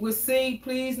 Eat with C,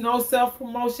 please. No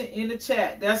self-promotion in the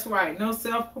chat. That's right. No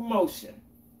self-promotion.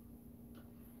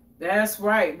 That's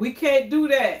right. We can't do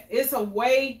that. It's a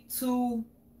way to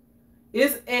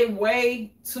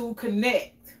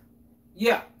connect.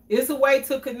 Yeah, it's a way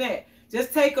to connect.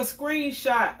 Just take a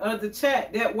screenshot of the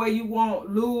chat. That way you won't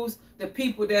lose the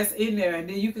people that's in there. And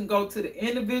then you can go to the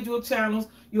individual channels.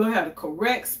 You'll have the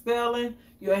correct spelling.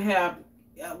 You'll have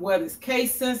whether it's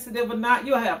case sensitive or not.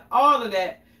 You'll have all of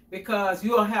that because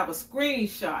you'll have a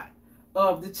screenshot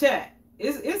of the chat.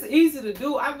 It's easy to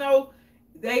do. I know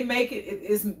they make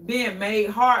it's being made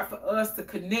hard for us to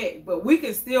connect, but we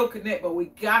can still connect, but we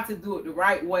got to do it the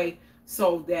right way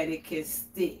so that it can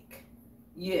stick.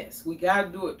 Yes, we got to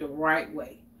do it the right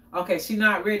way. Okay, she's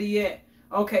not ready yet.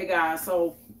 Okay, guys,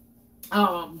 so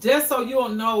just so you'll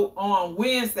know, on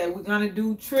Wednesday, we're going to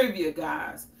do trivia,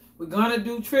 guys. We're going to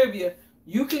do trivia.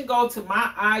 You can go to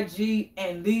my IG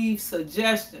and leave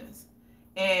suggestions.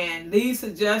 And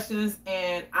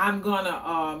I'm going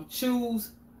to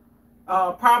choose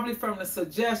probably from the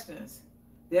suggestions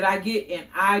that I get in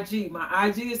IG. My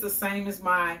IG is the same as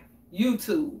my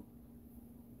YouTube.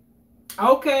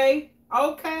 Okay,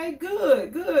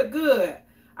 good.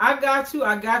 I got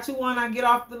you when I get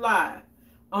off the live.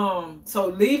 So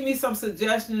leave me some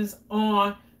suggestions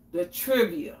on the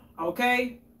trivia,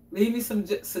 okay? Leave me some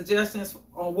suggestions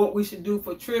on what we should do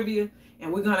for trivia,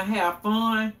 and we're gonna have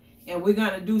fun, and we're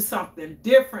gonna do something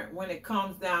different when it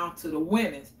comes down to the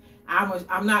winners.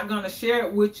 I'm not gonna share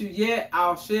it with you yet.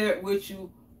 I'll share it with you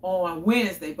on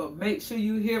Wednesday, but make sure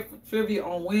you're here for trivia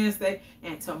on Wednesday,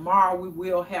 and tomorrow we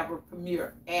will have a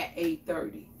premiere at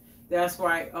 8:30. That's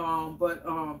right.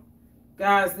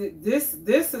 Guys,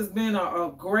 this has been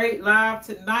a great live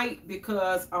tonight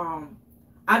because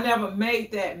I never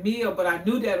made that meal, but I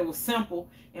knew that it was simple,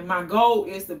 and my goal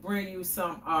is to bring you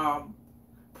some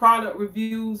product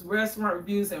reviews, restaurant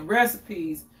reviews, and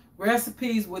recipes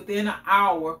within an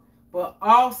hour. But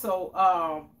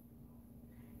also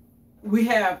we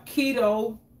have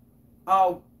keto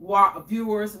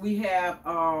viewers, we have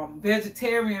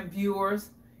vegetarian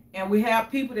viewers, and we have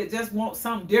people that just want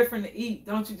something different to eat.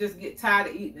 Don't you just get tired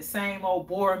of eating the same old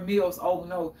boring meals over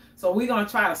and over? So we're going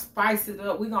to try to spice it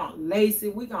up. We're going to lace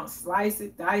it. We're going to slice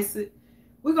it, dice it.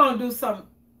 We're going to do some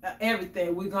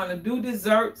everything. We're going to do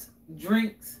desserts,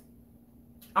 drinks,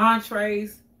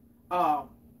 entrees,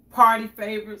 party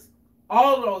favorites,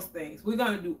 all those things. We're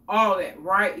going to do all that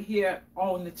right here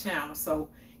on the channel. So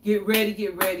get ready.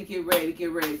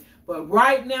 But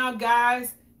right now,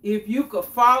 guys, if you could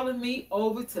follow me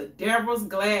over to Deborah's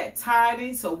Glad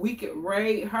Tidings so we could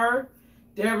raid her.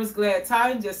 Deborah's Glad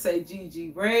Tidings, just say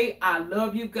GG Raid. I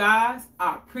love you guys.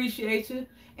 I appreciate you.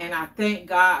 And I thank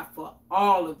God for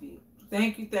all of you.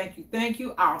 Thank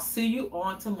you. I'll see you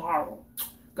on tomorrow.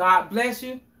 God bless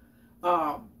you.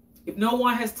 If no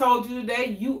one has told you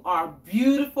today, you are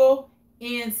beautiful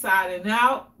inside and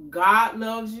out. God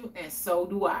loves you, and so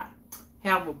do I.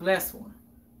 Have a blessed one.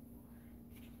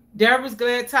 Deborah's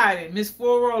Glad Tidings. Miss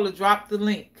Roller dropped the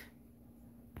link.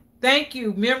 Thank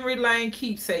you. Memory Lane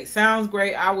Keepsake. Sounds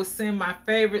great. I will send my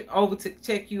favorite over to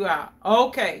check you out.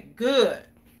 Okay, good.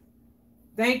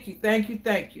 Thank you.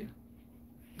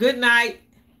 Good night.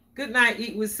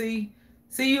 Eat with C.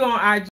 See you on IG.